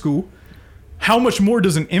want to go to school. How much more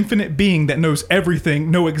does an infinite being that knows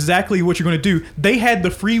everything know exactly what you're going to do? They had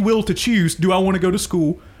the free will to choose, do I want to go to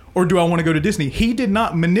school or do I want to go to Disney? He did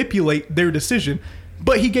not manipulate their decision,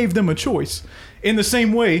 but he gave them a choice. In the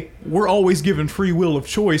same way, we're always given free will of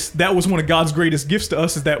choice. That was one of God's greatest gifts to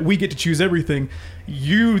us, is that we get to choose everything.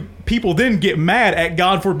 You people then get mad at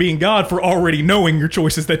God for being God for already knowing your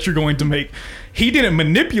choices that you're going to make. He didn't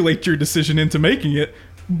manipulate your decision into making it,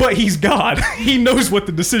 but he's God. He knows what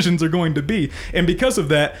the decisions are going to be. And because of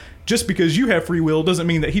that, just because you have free will doesn't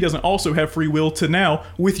mean that he doesn't also have free will to now,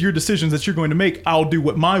 with your decisions that you're going to make, I'll do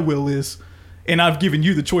what my will is. And I've given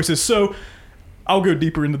you the choices. So I'll go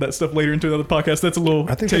deeper into that stuff later into another podcast. That's a little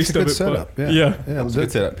taste of it. Setup. Yeah. That's a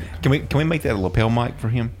good setup. Can we make that a lapel mic for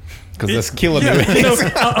him? Because that's killing me.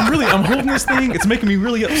 I'm holding this thing. It's making me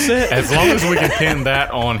really upset. As long as we can pin that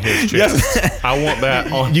on his chest, I want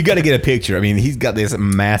that on. You got to get a picture. I mean, he's got this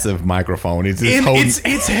massive microphone. It's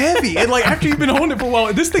heavy. And like after you've been holding it for a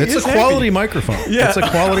while, this thing is a quality microphone. Yeah. It's a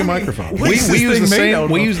quality microphone. We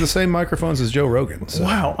use the same microphones as Joe Rogan. So.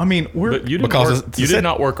 Wow. I mean, But you did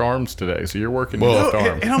not work arms today, so you're working left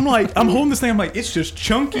arm. And I'm like, I'm holding this thing. I'm like, it's just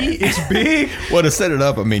chunky. It's big. Well, to set it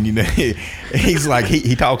up, I mean, he's like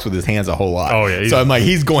he talks with his hands a whole lot. Oh yeah. So I'm like,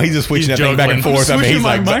 he's just switching that thing back and forth. I mean, he's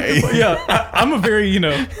like, I'm a very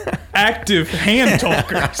active hand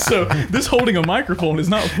talker. So this holding a microphone is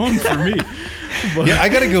not fun for me. But. Yeah, I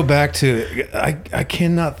got to go back to. I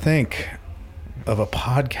cannot think of a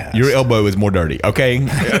podcast. Your elbow is more dirty. Okay,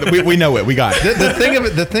 we know it. We got it.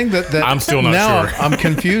 The thing that I'm still not now sure. I'm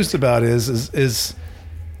confused about is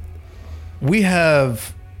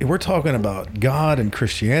we're talking about God and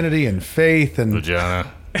Christianity and faith and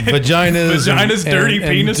Vagina. vaginas, Vaginas, dirty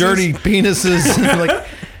penises. dirty penises. Like,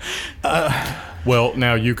 Well,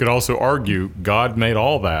 now you could also argue God made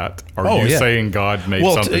all that. Are you saying God made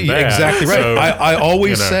something bad? Exactly right. So, I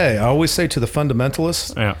always say to the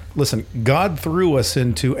fundamentalists, Yeah. listen, God threw us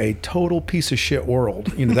into a total piece of shit world,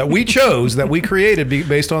 that we chose, that we created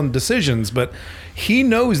based on decisions, but he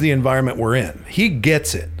knows the environment we're in. He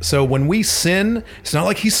gets it. So when we sin, it's not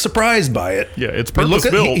like he's surprised by it. Yeah, it's But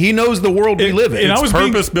purpose-built. He knows the world we live in. and I It's was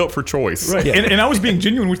being- purpose-built for choice. Right. Yeah. And I was being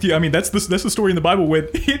genuine with you. I mean, that's the story in the Bible where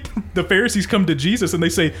the Pharisees come to Jesus and they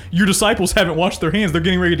say, your disciples haven't washed their hands. They're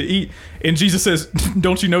getting ready to eat. And Jesus says,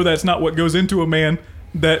 don't you know that's not what goes into a man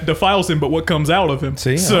that defiles him, but what comes out of him?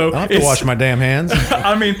 See, so I don't have to wash my damn hands.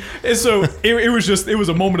 I mean, and so it was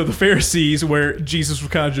a moment of the Pharisees where Jesus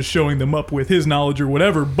was kind of just showing them up with his knowledge or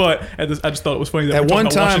whatever. But I just thought it was funny that At we're talking one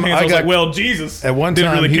about washing time, hands. I was I like, got- well, Jesus At one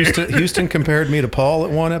didn't time, really care. Houston compared me to Paul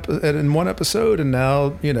in one episode, and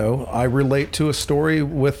now I relate to a story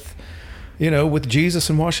with Jesus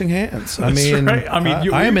and washing hands. I That's mean, right. I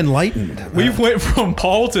mean, I am enlightened. We've went from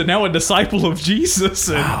Paul to now a disciple of Jesus,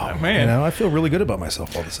 and man, I feel really good about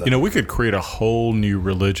myself all of a sudden. We could create a whole new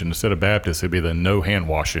religion. Instead of Baptist, it'd be the no hand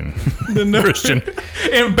washing no- Christian.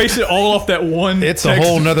 and base it all off that one. It's a text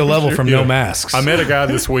whole of nother level Scripture. from no masks. I met a guy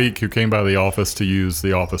this week who came by the office to use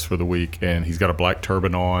the office for the week, and he's got a black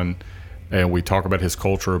turban on. And we talk about his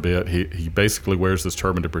culture a bit. He basically wears this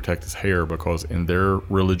turban to protect his hair because in their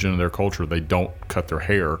religion and their culture, they don't cut their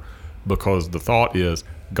hair because the thought is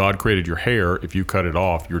God created your hair. If you cut it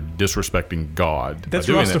off, you're disrespecting God. That's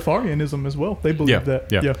by doing that. Rastafarianism as well. They believe that.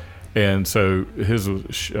 Yeah. And so his was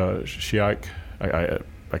Shiite.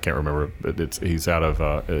 I can't remember, but he's out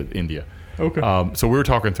of India. Okay. So we were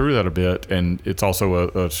talking through that a bit, and it's also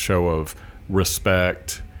a show of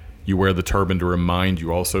respect. You wear the turban to remind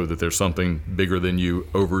you also that there's something bigger than you,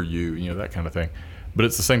 over you, that kind of thing. But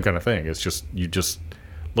it's the same kind of thing. It's just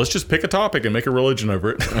let's just pick a topic and make a religion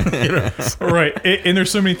over it. Right. And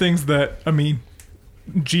there's so many things that, I mean,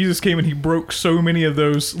 Jesus came and he broke so many of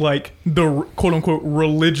those, like the quote unquote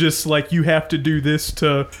religious, like you have to do this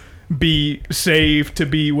to be saved, to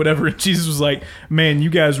be whatever. And Jesus was like, man, you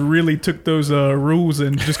guys really took those rules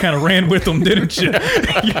and just kind of ran with them, didn't you?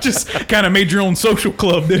 You just kind of made your own social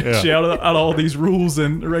club, didn't you, out of all these rules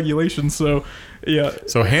and regulations. So, yeah.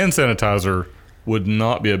 So hand sanitizer would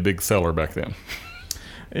not be a big seller back then.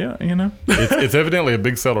 Yeah, It's evidently a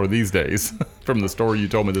big seller these days from the story you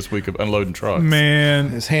told me this week of unloading trucks.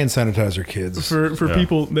 Man, It's hand sanitizer, kids. for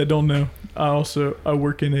people that don't know, I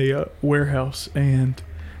work in a warehouse, and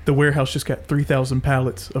the warehouse just got 3,000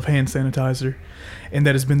 pallets of hand sanitizer, and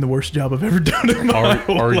that has been the worst job I've ever done in my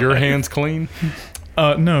whole Are your life. hands clean?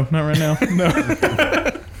 No, not right now. No.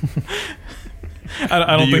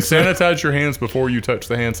 I don't Do you think so. sanitize your hands before you touch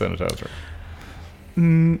the hand sanitizer?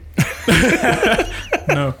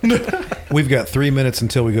 No. We've got 3 minutes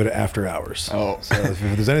until we go to after hours. Oh. So if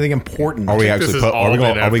there's anything important, Are we This actually? is all Are we been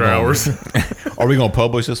going? Are we after going? hours. Are we going to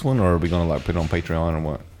publish this one, or are we going to put it on Patreon, or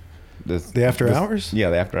what? the after hours? Yeah,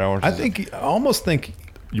 the after hours. I almost think.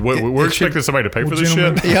 We're it should- expecting somebody to pay for this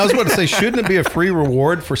gentlemen. shit. Yeah, I was about to say, shouldn't it be a free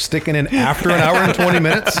reward for sticking in after an hour and 20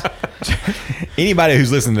 minutes? Anybody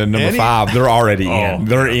who's listening to number 5, they're already in.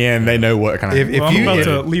 They're in. They know what kind of. If Well, I'm you- about if-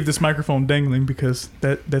 to leave this microphone dangling because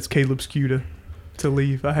that's Caleb's cue to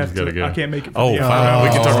leave. I have He's to. gotta go. I can't make it. For Oh, the fine. after We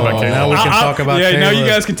hours. can talk about Caleb. Now we can talk about Yeah, now you Caleb.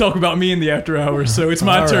 guys can talk about me in the after hours. So it's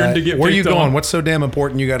my All turn right. to get. Where are you picked going? on. What's so damn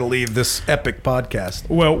important you got to leave this epic podcast?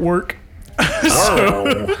 Well, work.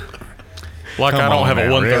 Like I don't have a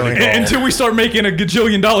 1:30 really? call. Until we start making $1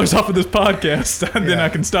 gajillion off of this podcast, then I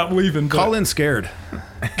can stop leaving. But Call in scared.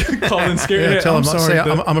 call in scared. Yeah, tell I'm them. sorry.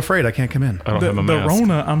 Say, I'm afraid I can't come in. I don't the have a mask.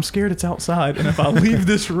 Rona, I'm scared it's outside, and if I leave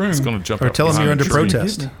this room, It's going to jump Or out tell them behind you're under the tree.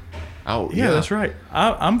 protest. Oh, yeah, that's right.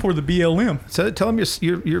 I'm for the BLM. So tell them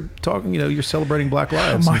you're talking. You're celebrating Black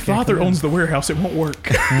Lives. My You can't father come in. owns the warehouse. It won't work.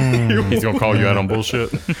 He's going to call you out on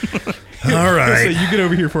bullshit. All He'll say, right. you get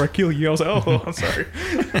over here before I kill you. I was like, oh, I'm sorry.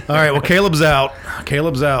 All right. Well, Caleb's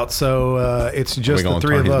out. So it's just the gonna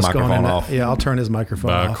three turn of his us going microphone in. off? Yeah, I'll turn his microphone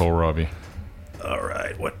Bye, off. Cole Robbie. All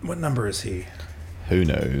right. What number is he? Who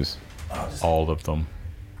knows? All of them.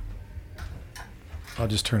 I'll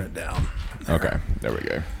just turn it down. Okay, there we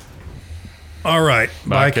go. All right.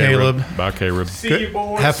 Bye, Caleb. Bye, Caleb. See you,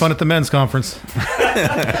 boys. Have fun at the men's conference.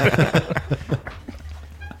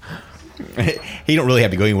 He don't really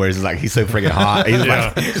have to go anywhere. It's like he's so freaking hot. He's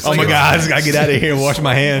like, oh my god, I just gotta get out of here and wash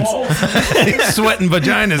my hands. He's sweating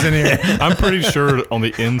vaginas in here. I'm pretty sure on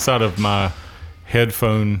the inside of my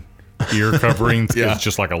headphone ear coverings Yeah. is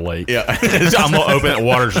just like a lake. Yeah, I'm going to open it,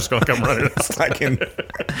 water's just going to come running. it's like in,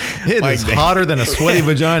 It Like is that. hotter than a sweaty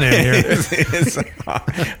vagina in here.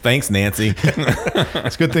 thanks, Nancy.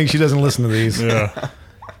 It's a good thing she doesn't listen to these. Yeah.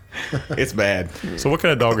 It's bad. So what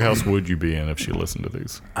kind of doghouse would you be in if she listened to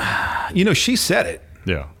these? She said it,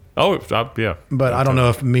 Yeah. Oh, yeah. but I don't know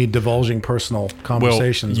if me divulging personal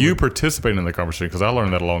conversations. Well, you would- participating in the conversation, because I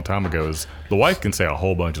learned that a long time ago, is the wife can say a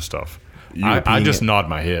whole bunch of stuff. I opinion. just nod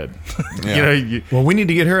my head. Yeah. Well, we need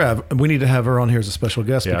to get her. We need to have her on here as a special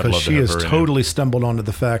guest Yeah, I'd because love to she have has her in totally stumbled onto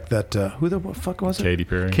the fact that who the fuck was it? Katy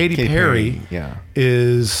Perry. Katy Katy Perry, Perry, yeah.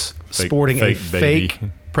 is Fake- sporting a fake baby. fake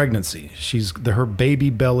pregnancy. Her baby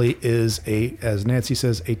belly is as Nancy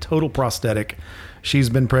says, a total prosthetic. She's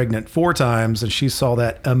been pregnant 4 times, and she saw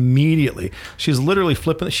that immediately. She's literally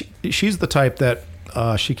flipping. She's the type that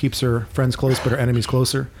she keeps her friends close, but her enemies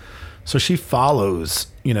closer. So she follows,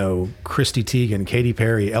 Christy Teigen, Katy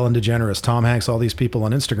Perry, Ellen DeGeneres, Tom Hanks, all these people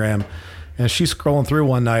on Instagram. And she's scrolling through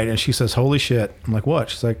one night and she says, "Holy shit." I'm like, "What?"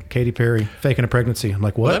 She's like, "Katy Perry faking a pregnancy." I'm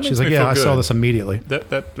like, "What?" Well, that She's makes like, me "Yeah, feel I saw good. this immediately."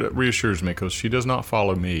 That reassures me, because she does not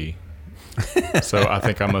follow me. So I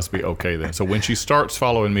think I must be okay then. So when she starts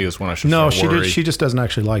following me is when I should No, start worrying. she just doesn't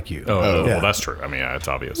actually like you. Oh, yeah. well, that's true. I mean, it's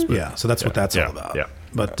obvious. But Yeah, so that's what that's yeah, all about. yeah.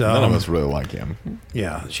 But None of us really like him.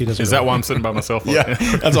 yeah, she doesn't. Is that why I'm sitting by myself? Yeah,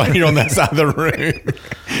 that's why you're on that side of the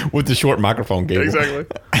room with the short microphone cable. Exactly.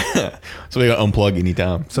 So we got to unplug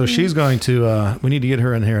anytime. So she's going to. We need to get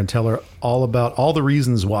her in here and tell her all about all the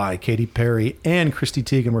reasons why Katy Perry and Christy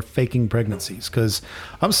Teigen were faking pregnancies. Because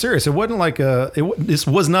I'm serious, it wasn't like this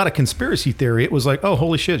was not a conspiracy theory. It was like, oh,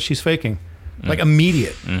 holy shit, she's faking, like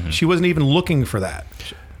immediate. She wasn't even looking for that.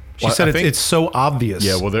 She Well, said I think- it's so obvious.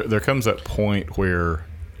 Yeah, well, there comes that point where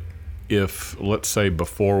if, let's say,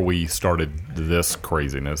 before we started this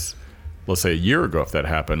craziness, let's say a year ago, if that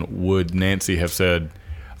happened, would Nancy have said,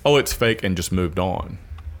 "Oh, it's fake," and just moved on?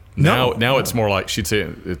 No. Now it's more like she'd say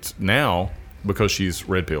it's now, because she's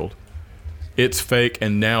red-pilled, it's fake,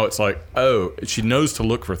 and now it's like, oh, she knows to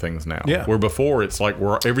look for things now. Yeah. Where before it's like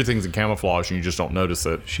everything's in camouflage and you just don't notice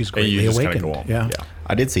it. She's and greatly you just kinda awakened. go on. Yeah.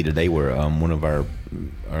 I did see today where one of our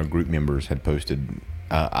group members had posted,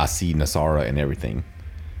 "I see Nasara and everything."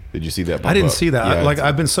 Did you see that? I didn't pop up? see that. Yeah,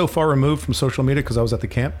 I've been so far removed from social media because I was at the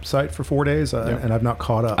campsite for 4 days and I've not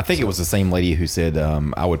caught up. I think it was the same lady who said,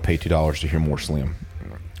 "I would pay $2 to hear more Slim."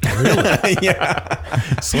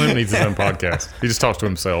 Slim needs his own podcast. He just talks to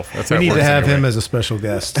himself. That's we how it need to works have anyway. him as a special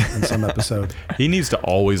guest in some episode. He needs to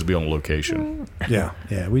always be on location Yeah,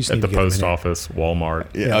 we just at need the to get him in post here. office, Walmart.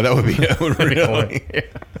 Yeah, that would be really.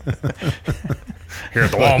 Here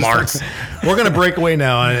at the Walmarts. We're going to break away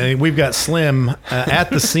now, and we've got Slim at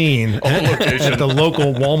the scene location. at the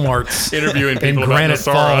local Walmarts Interviewing in people about Granite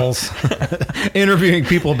Nasara. Falls, interviewing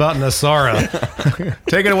people about Nasara.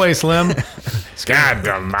 Take it away, Slim.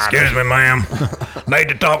 Excuse me, ma'am. Need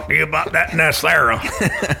to talk to you about that Nasara.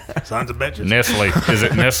 Sons of bitches. Nestle. Is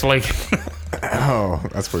it Nestle? Oh,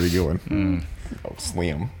 that's pretty good one. Oh,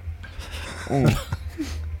 Slim.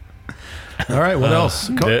 All right, what else?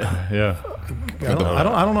 Yeah. I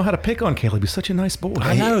don't know how to pick on Caleb. He's such a nice boy.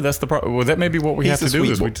 I know. That's the problem. Well, that may be what we He's have to a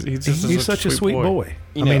do. sweet Is boy. He's such a sweet boy.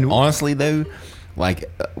 You know, honestly though, like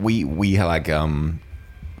we like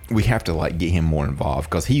we have to like get him more involved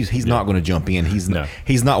because he's not going to jump in. He's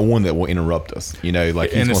not one that will interrupt us. You know, like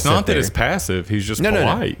he's And it's gonna not sit that there. it's passive. He's just No.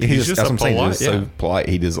 polite. He's just a that's what I'm saying. polite. He's just so polite.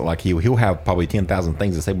 He does like he'll have probably 10,000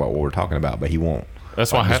 things to say about what we're talking about, but he won't.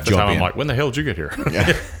 That's why like, half just the jump time I'm in. like, when the hell did you get here?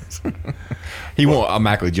 Yeah. He won't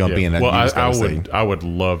automatically jump in. Well, You just gotta say. I would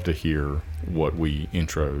love to hear what we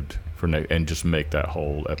introed for and just make that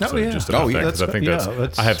whole episode yeah. just about Oh, that, yeah, because I think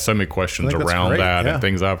that's- I have so many questions I think that's around great, that yeah. and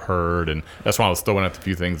things I've heard, and that's why I was throwing out a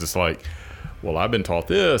few things. It's like, well, I've been taught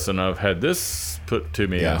this, and I've had this put to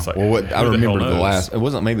me. And Yeah. it's like, Well, what who I the hell remember the knows? last. It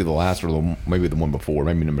wasn't maybe the last or maybe the one before.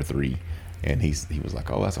 Maybe number 3. And he was like,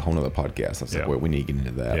 "Oh, that's a whole nother podcast." I was like, Yeah. "Wait, we need to get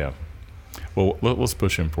into that." Yeah. Well, let's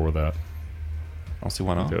push him for that. I'll see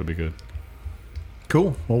why not. That would be good.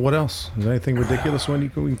 Cool. Well, what else? Is there anything ridiculous we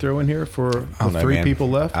can throw in here for the I don't know, 3 man. people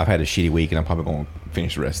left? I've had a shitty week, and I'm probably going to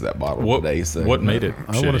finish the rest of that bottle What today. So what made it?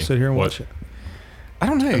 I want to shitty? sit here and What- watch it. I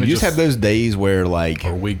don't know. mean, You just have just- those days where like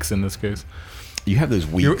Or weeks in this case. you have those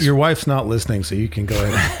weeks. Your wife's not listening, so you can go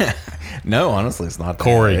ahead. No, honestly, it's not. That.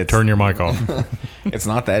 Corey, It's- turn your mic off. It's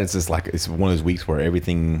not that. It's just like it's one of those weeks where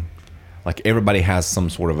everything, like everybody has some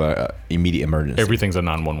sort of a immediate emergency. Everything's a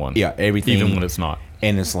 911. Yeah, everything. Even when it's not.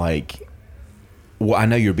 And it's like, well, I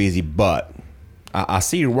know you're busy, but I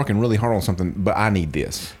see you're working really hard on something, but I need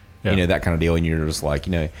this. Yeah. You know, that kind of deal. And you're just like,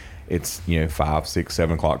 it's 5, 6,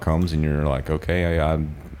 7 o'clock comes, and you're like, okay,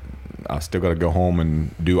 I still got to go home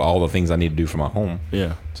and do all the things I need to do for my home.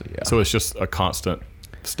 Yeah. So, yeah. So it's just a constant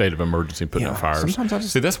state of emergency putting Yeah, out fires. sometimes I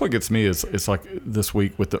just- See, that's what gets me is it's like this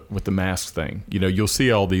week with the mask thing. You'll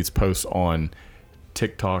see all these posts on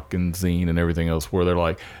TikTok and Zine and everything else where they're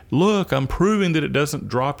like, look, I'm proving that it doesn't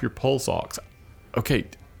drop your pulse ox. Okay,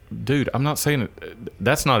 dude, I'm not saying it.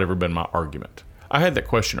 That's not ever been my argument. I had that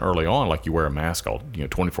question early on, like you wear a mask all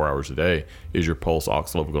 24 hours a day. Is your pulse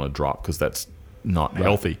ox level going to drop? Because that's not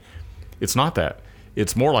healthy. It's not that.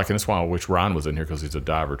 It's more like, and that's why I wish Ryan was in here because he's a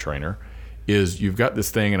diver trainer, is you've got this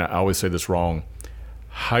thing, and I always say this wrong,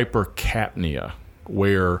 hypercapnia,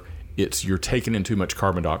 where you're taking in too much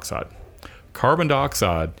carbon dioxide. Carbon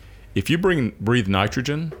dioxide, if you breathe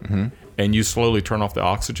nitrogen and you slowly turn off the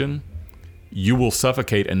oxygen, you will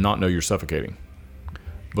suffocate and not know you're suffocating.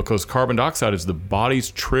 Because carbon dioxide is the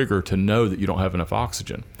body's trigger to know that you don't have enough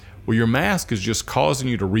oxygen. Well, your mask is just causing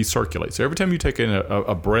you to recirculate. So every time you take in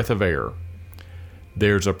a breath of air,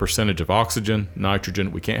 there's a percentage of oxygen,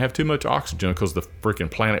 nitrogen. We can't have too much oxygen because the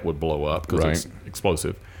freaking planet would blow up because it's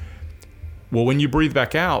explosive. Well, when you breathe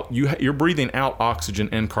back out, you're breathing out oxygen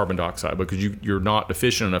and carbon dioxide because you're not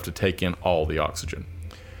efficient enough to take in all the oxygen.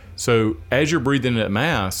 So as you're breathing in that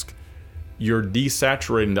mask, you're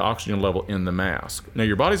desaturating the oxygen level in the mask. Now,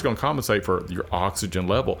 your body's going to compensate for your oxygen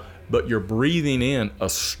level, but you're breathing in a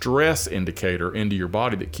stress indicator into your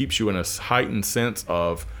body that keeps you in a heightened sense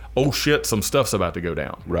of, oh shit, some stuff's about to go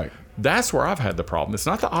down. Right. That's where I've had the problem. It's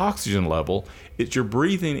not the oxygen level. It's you're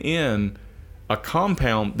breathing in a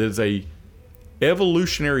compound that is a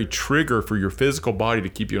evolutionary trigger for your physical body to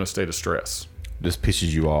keep you in a state of stress. Just pisses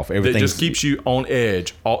you off. That just keeps you on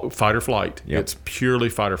edge, fight or flight. Yep. It's purely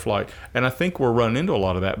fight or flight. And I think we're running into a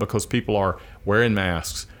lot of that because people are wearing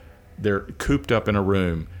masks. They're cooped up in a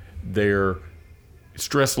room. Their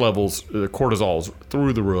stress levels, the cortisol's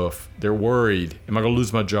through the roof. They're worried. Am I going to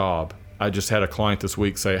lose my job? I just had a client this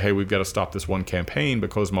week say, hey, we've got to stop this one campaign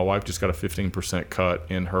because my wife just got a 15% cut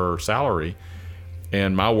in her salary.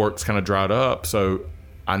 And my work's kind of dried up. So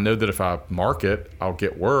I know that if I market, I'll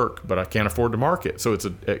get work, but I can't afford to market. So it's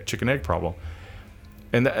a chicken egg problem.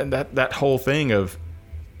 And that whole thing of,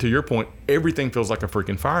 to your point, everything feels like a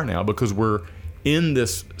freaking fire now because we're in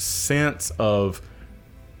this sense of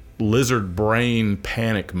lizard brain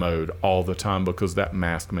panic mode all the time because that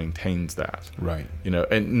mask maintains that. Right.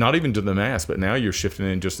 And not even to the mask, but now you're shifting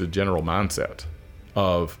in just a general mindset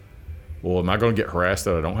of, well, am I going to get harassed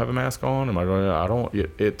that I don't have a mask on? Am I going to, I don't,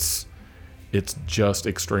 it's just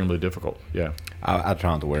extremely difficult. Yeah. I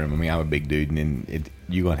try not to wear them. I mean, I'm a big dude, and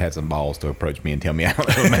you're going to have some balls to approach me and tell me I don't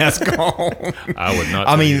have a mask on. I would not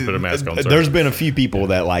tell you to put a mask on, sir. There's been a few people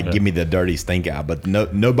that give me the dirty stink eye, but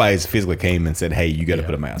nobody's physically came and said, hey, you got to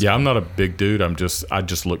put a mask on. Yeah, I'm not a big dude. I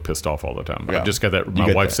just look pissed off all the time. Yeah. I just got that.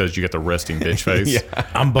 My wife says you got the resting bitch face. Yeah.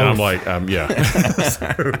 I'm both. And I'm like, yeah.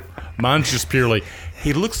 So, mine's just purely,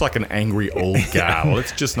 he looks like an angry old guy. Well,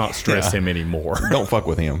 let's just not stress him anymore. Don't fuck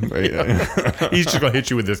with him. He's just going to hit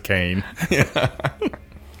you with this cane.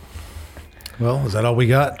 Well, is that all we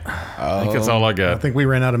got? I think that's all I got. I think we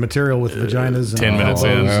ran out of material with vaginas. And 10 minutes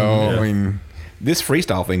in. I mean, this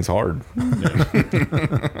freestyle thing's hard.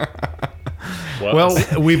 Well,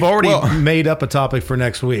 we've already made up a topic for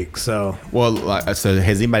next week. So, so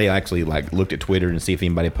has anybody actually looked at Twitter and see if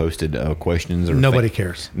anybody posted questions? Or nobody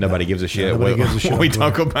cares. Nobody gives a shit. Nobody gives a shit. What we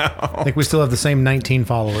talk about. I think we still have the same 19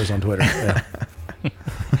 followers on Twitter. Yeah.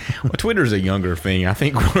 Well, Twitter's a younger thing. I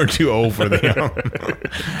think we're too old for them.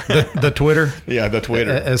 The Twitter? Yeah, the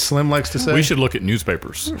Twitter. As Slim likes to say. We should look at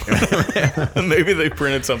newspapers. Maybe they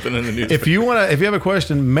printed something in the newspaper. If you have a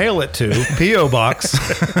question, mail it to P.O. Box.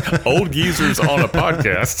 Old Geezers on a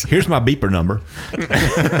Podcast. Here's my beeper number.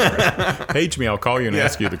 Page me. I'll call you and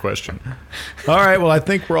ask you the question. All right. Well, I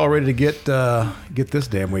think we're all ready to get this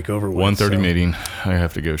damn week over with. 1:30 meeting. I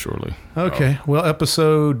have to go shortly. Okay. Well,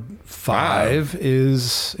 episode 5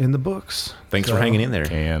 is in the books. Thanks for hanging in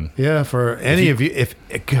there. Yeah, for any of you, if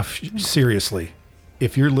seriously,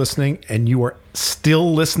 if you're listening and you are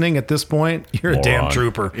still listening at this point, you're a damn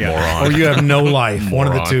trooper. Yeah. Or you have no life. One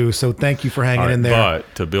of the two. So thank you for hanging in there.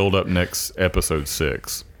 But to build up next episode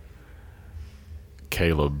 6,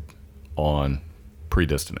 Caleb on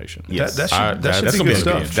predestination. Yes. That should be good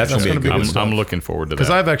stuff. That's going to be good stuff. I'm looking forward to that. Because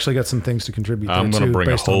I've actually got some things to contribute there, I'm going to bring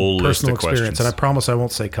a whole list of questions. And I promise I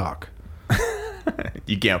won't say cock.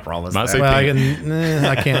 You can't promise Might that. say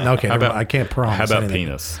I can't. Okay, I can't promise. How about anything.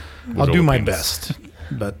 penis? I'll do my best.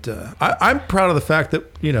 But I'm proud of the fact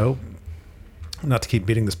that, not to keep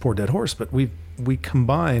beating this poor dead horse, but we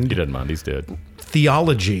combined He doesn't mind. He's dead.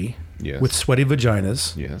 theology Yes. with sweaty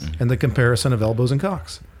vaginas and the comparison of elbows and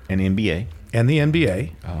cocks. And NBA. And the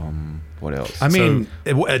NBA. What else? I mean,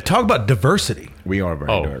 talk about diversity. We are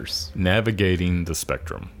very diverse. Navigating the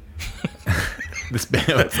spectrum.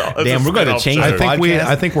 Damn, we're going to change the podcast.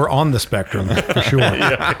 I think we're on the spectrum for sure.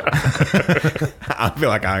 I feel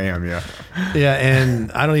like I am, yeah. Yeah,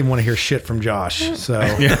 and I don't even want to hear shit from Josh. So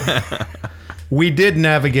we did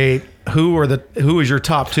navigate who is your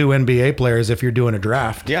top 2 NBA players if you're doing a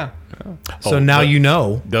draft. Yeah. So now you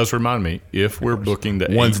know. Does remind me, if we're booking the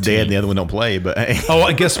One's 18th, dead and the other one don't play, but hey.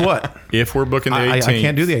 Oh, guess what? If we're booking the I 18th.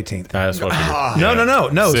 can't do the 18th. That's what I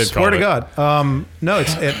figured. No. Sid Swear to called God. No,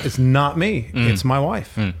 it's not me. It's my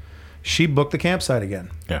wife. She booked the campsite again.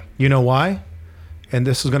 Yeah. You know why? And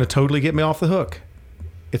this is going to totally get me off the hook.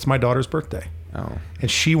 It's my daughter's birthday. Oh. And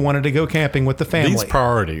she wanted to go camping with the family. These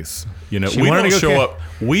priorities, She we wanted to don't go show camp. up.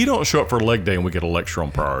 We don't show up for leg day and we get a lecture on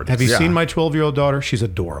priorities. Have you seen my 12-year-old daughter? She's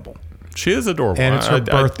adorable. She is adorable, And it's her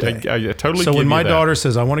birthday. I totally. So give when you my that. daughter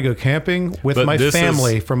says, "I want to go camping with But my this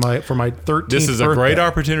family is- for my 13th This is a birthday. great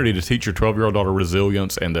opportunity to teach your 12-year-old daughter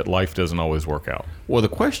resilience and that life doesn't always work out. Well, the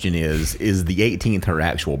question is the 18th her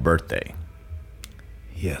actual birthday?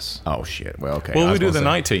 Yes. Oh, shit. Well, okay. Well, I we was do gonna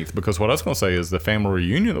the say- 19th because what I was going to say is the family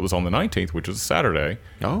reunion that was on the 19th, which was a Saturday,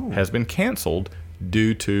 has been canceled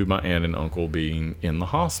due to my aunt and uncle being in the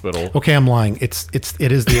hospital. Okay, I'm lying. It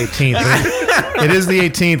is the 18th. It is the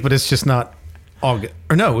 18th, but it's just not August.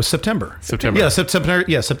 Or no, it was September. September. Yeah, September.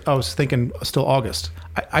 Yes, I was thinking still August.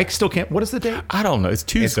 I still can't. What is the date? I don't know. It's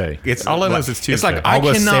Tuesday. it's all I know like- is it's it's Tuesday. like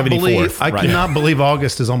August 74th I right cannot believe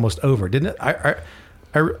August is almost over. Didn't it? I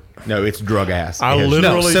No, it's drug ass. I It has-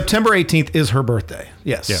 literally- no, September 18th is her birthday.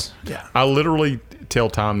 Yes. Yeah. I literally tell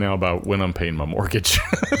time now about when I'm paying my mortgage.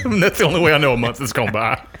 That's the only way I know a month is going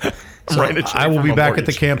by. I'm writing a check I will for be my back at the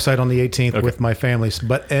mortgage. campsite on the 18th with my family.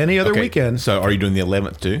 But any other Okay, weekend, So are you doing the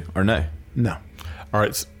 11th too, or no? no. All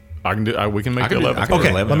right. I can do. We can make the can do- 11th. I can do Okay,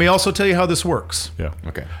 11. let me also tell you how this works. Yeah.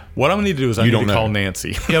 Okay. What I'm going to need to do is I You need don't to call know.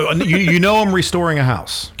 Nancy. You know I'm restoring a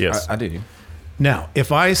house. Yes. I do. Now,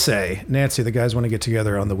 if I say, Nancy, the guys want to get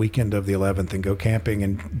together on the weekend of the 11th and go camping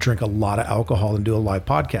and drink a lot of alcohol and do a live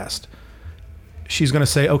podcast, she's going to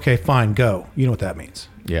say, okay, fine, go. You know what that means.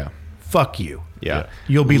 Yeah. Fuck you. Yeah.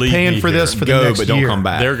 You'll be Leave paying me for here. this for Go, the next but don't year. come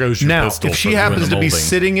back. There goes your Now, pistol if she for happens to doing be the molding.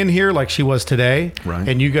 sitting in here like she was today, Right.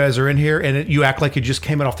 and you guys are in here, and you act like it just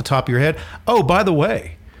came out off the top of your head. Oh, by the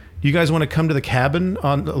way, you guys want to come to the cabin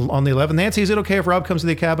on the 11th? Nancy, is it okay if Rob comes to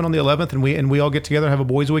the cabin on the 11th and we all get together and have a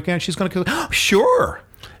boys' weekend? She's going to go, oh, sure.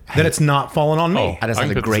 Then it's not falling on me. I just I had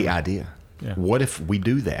can a put great this- idea. Yeah. What if we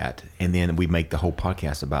do that and then we make the whole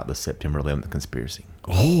podcast about the September 11th conspiracy?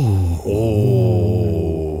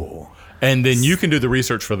 And then you can do the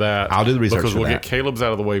research for that. I'll do the research because for we'll that. get Caleb's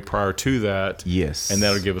out of the way prior to that. Yes. And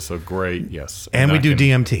that'll give us a great yes. And we I do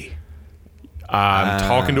can- DMT. I'm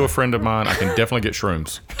talking to a friend of mine. I can definitely get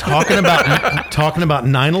shrooms. Talking about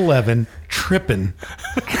 9/11, tripping.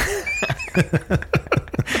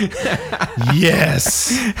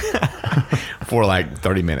 Yes. For like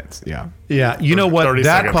 30 minutes. Yeah. Yeah. You know what? 30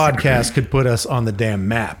 That seconds. podcast could put us on the damn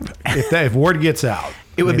map. If word gets out.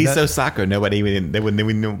 It would I be mean, so psycho. They wouldn't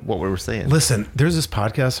even know what we were saying. Listen, there's this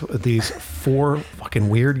podcast with these 4 fucking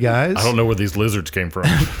weird guys I don't know where these lizards came from.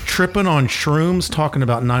 tripping on shrooms talking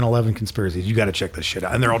about 9/11 conspiracies. You got to check this shit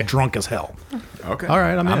out. And they're all drunk as hell. Okay. All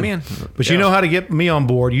right, I'm in. But you know how to get me on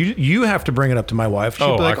board. You have to bring it up to my wife. She'll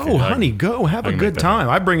Oh, be like, I can- "Oh, I- honey, go have I a can good make that time."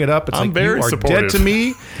 I bring it up. It's I'm like very you are supportive. dead to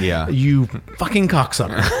me. Yeah. You fucking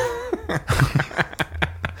cocksucker.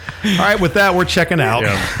 All right, with that, we're checking out.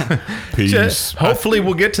 Yeah. Peace. Hopefully,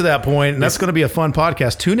 we'll get to that point, and that's going to be a fun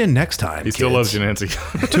podcast. Tune in next time. He still kids. loves you, Nancy.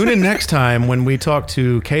 Tune in next time when we talk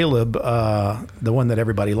to Caleb, the one that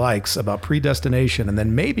everybody likes, about predestination. And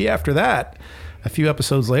then maybe after that, a few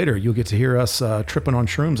episodes later, you'll get to hear us tripping on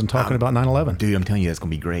shrooms and talking about 9/11. Dude, I'm telling you, that's going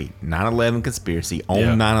to be great. 9/11 conspiracy on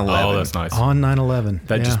Yeah. 9/11. Oh, that's nice. On 9/11.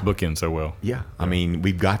 That yeah. just bookends so well. Yeah. I mean,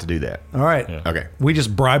 we've got to do that. All right. Yeah. Okay. We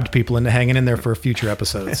just bribed people into hanging in there for future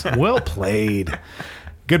episodes. Well played.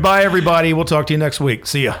 Goodbye, everybody. We'll talk to you next week.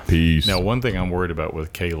 See ya. Peace. Now, one thing I'm worried about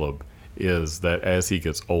with Caleb is that as he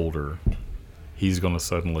gets older, he's going to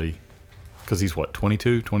suddenly, because he's what,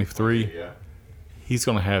 22, 23? Yeah. He's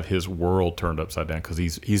going to have his world turned upside down because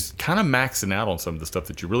he's kind of maxing out on some of the stuff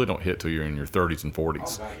that you really don't hit till you're in your 30s and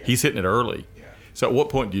 40s. He's hitting it early. Yeah. So at what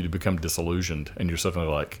point do you become disillusioned and you're suddenly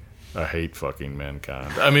like, I hate fucking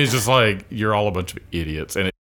mankind? I mean, it's just like you're all a bunch of idiots, and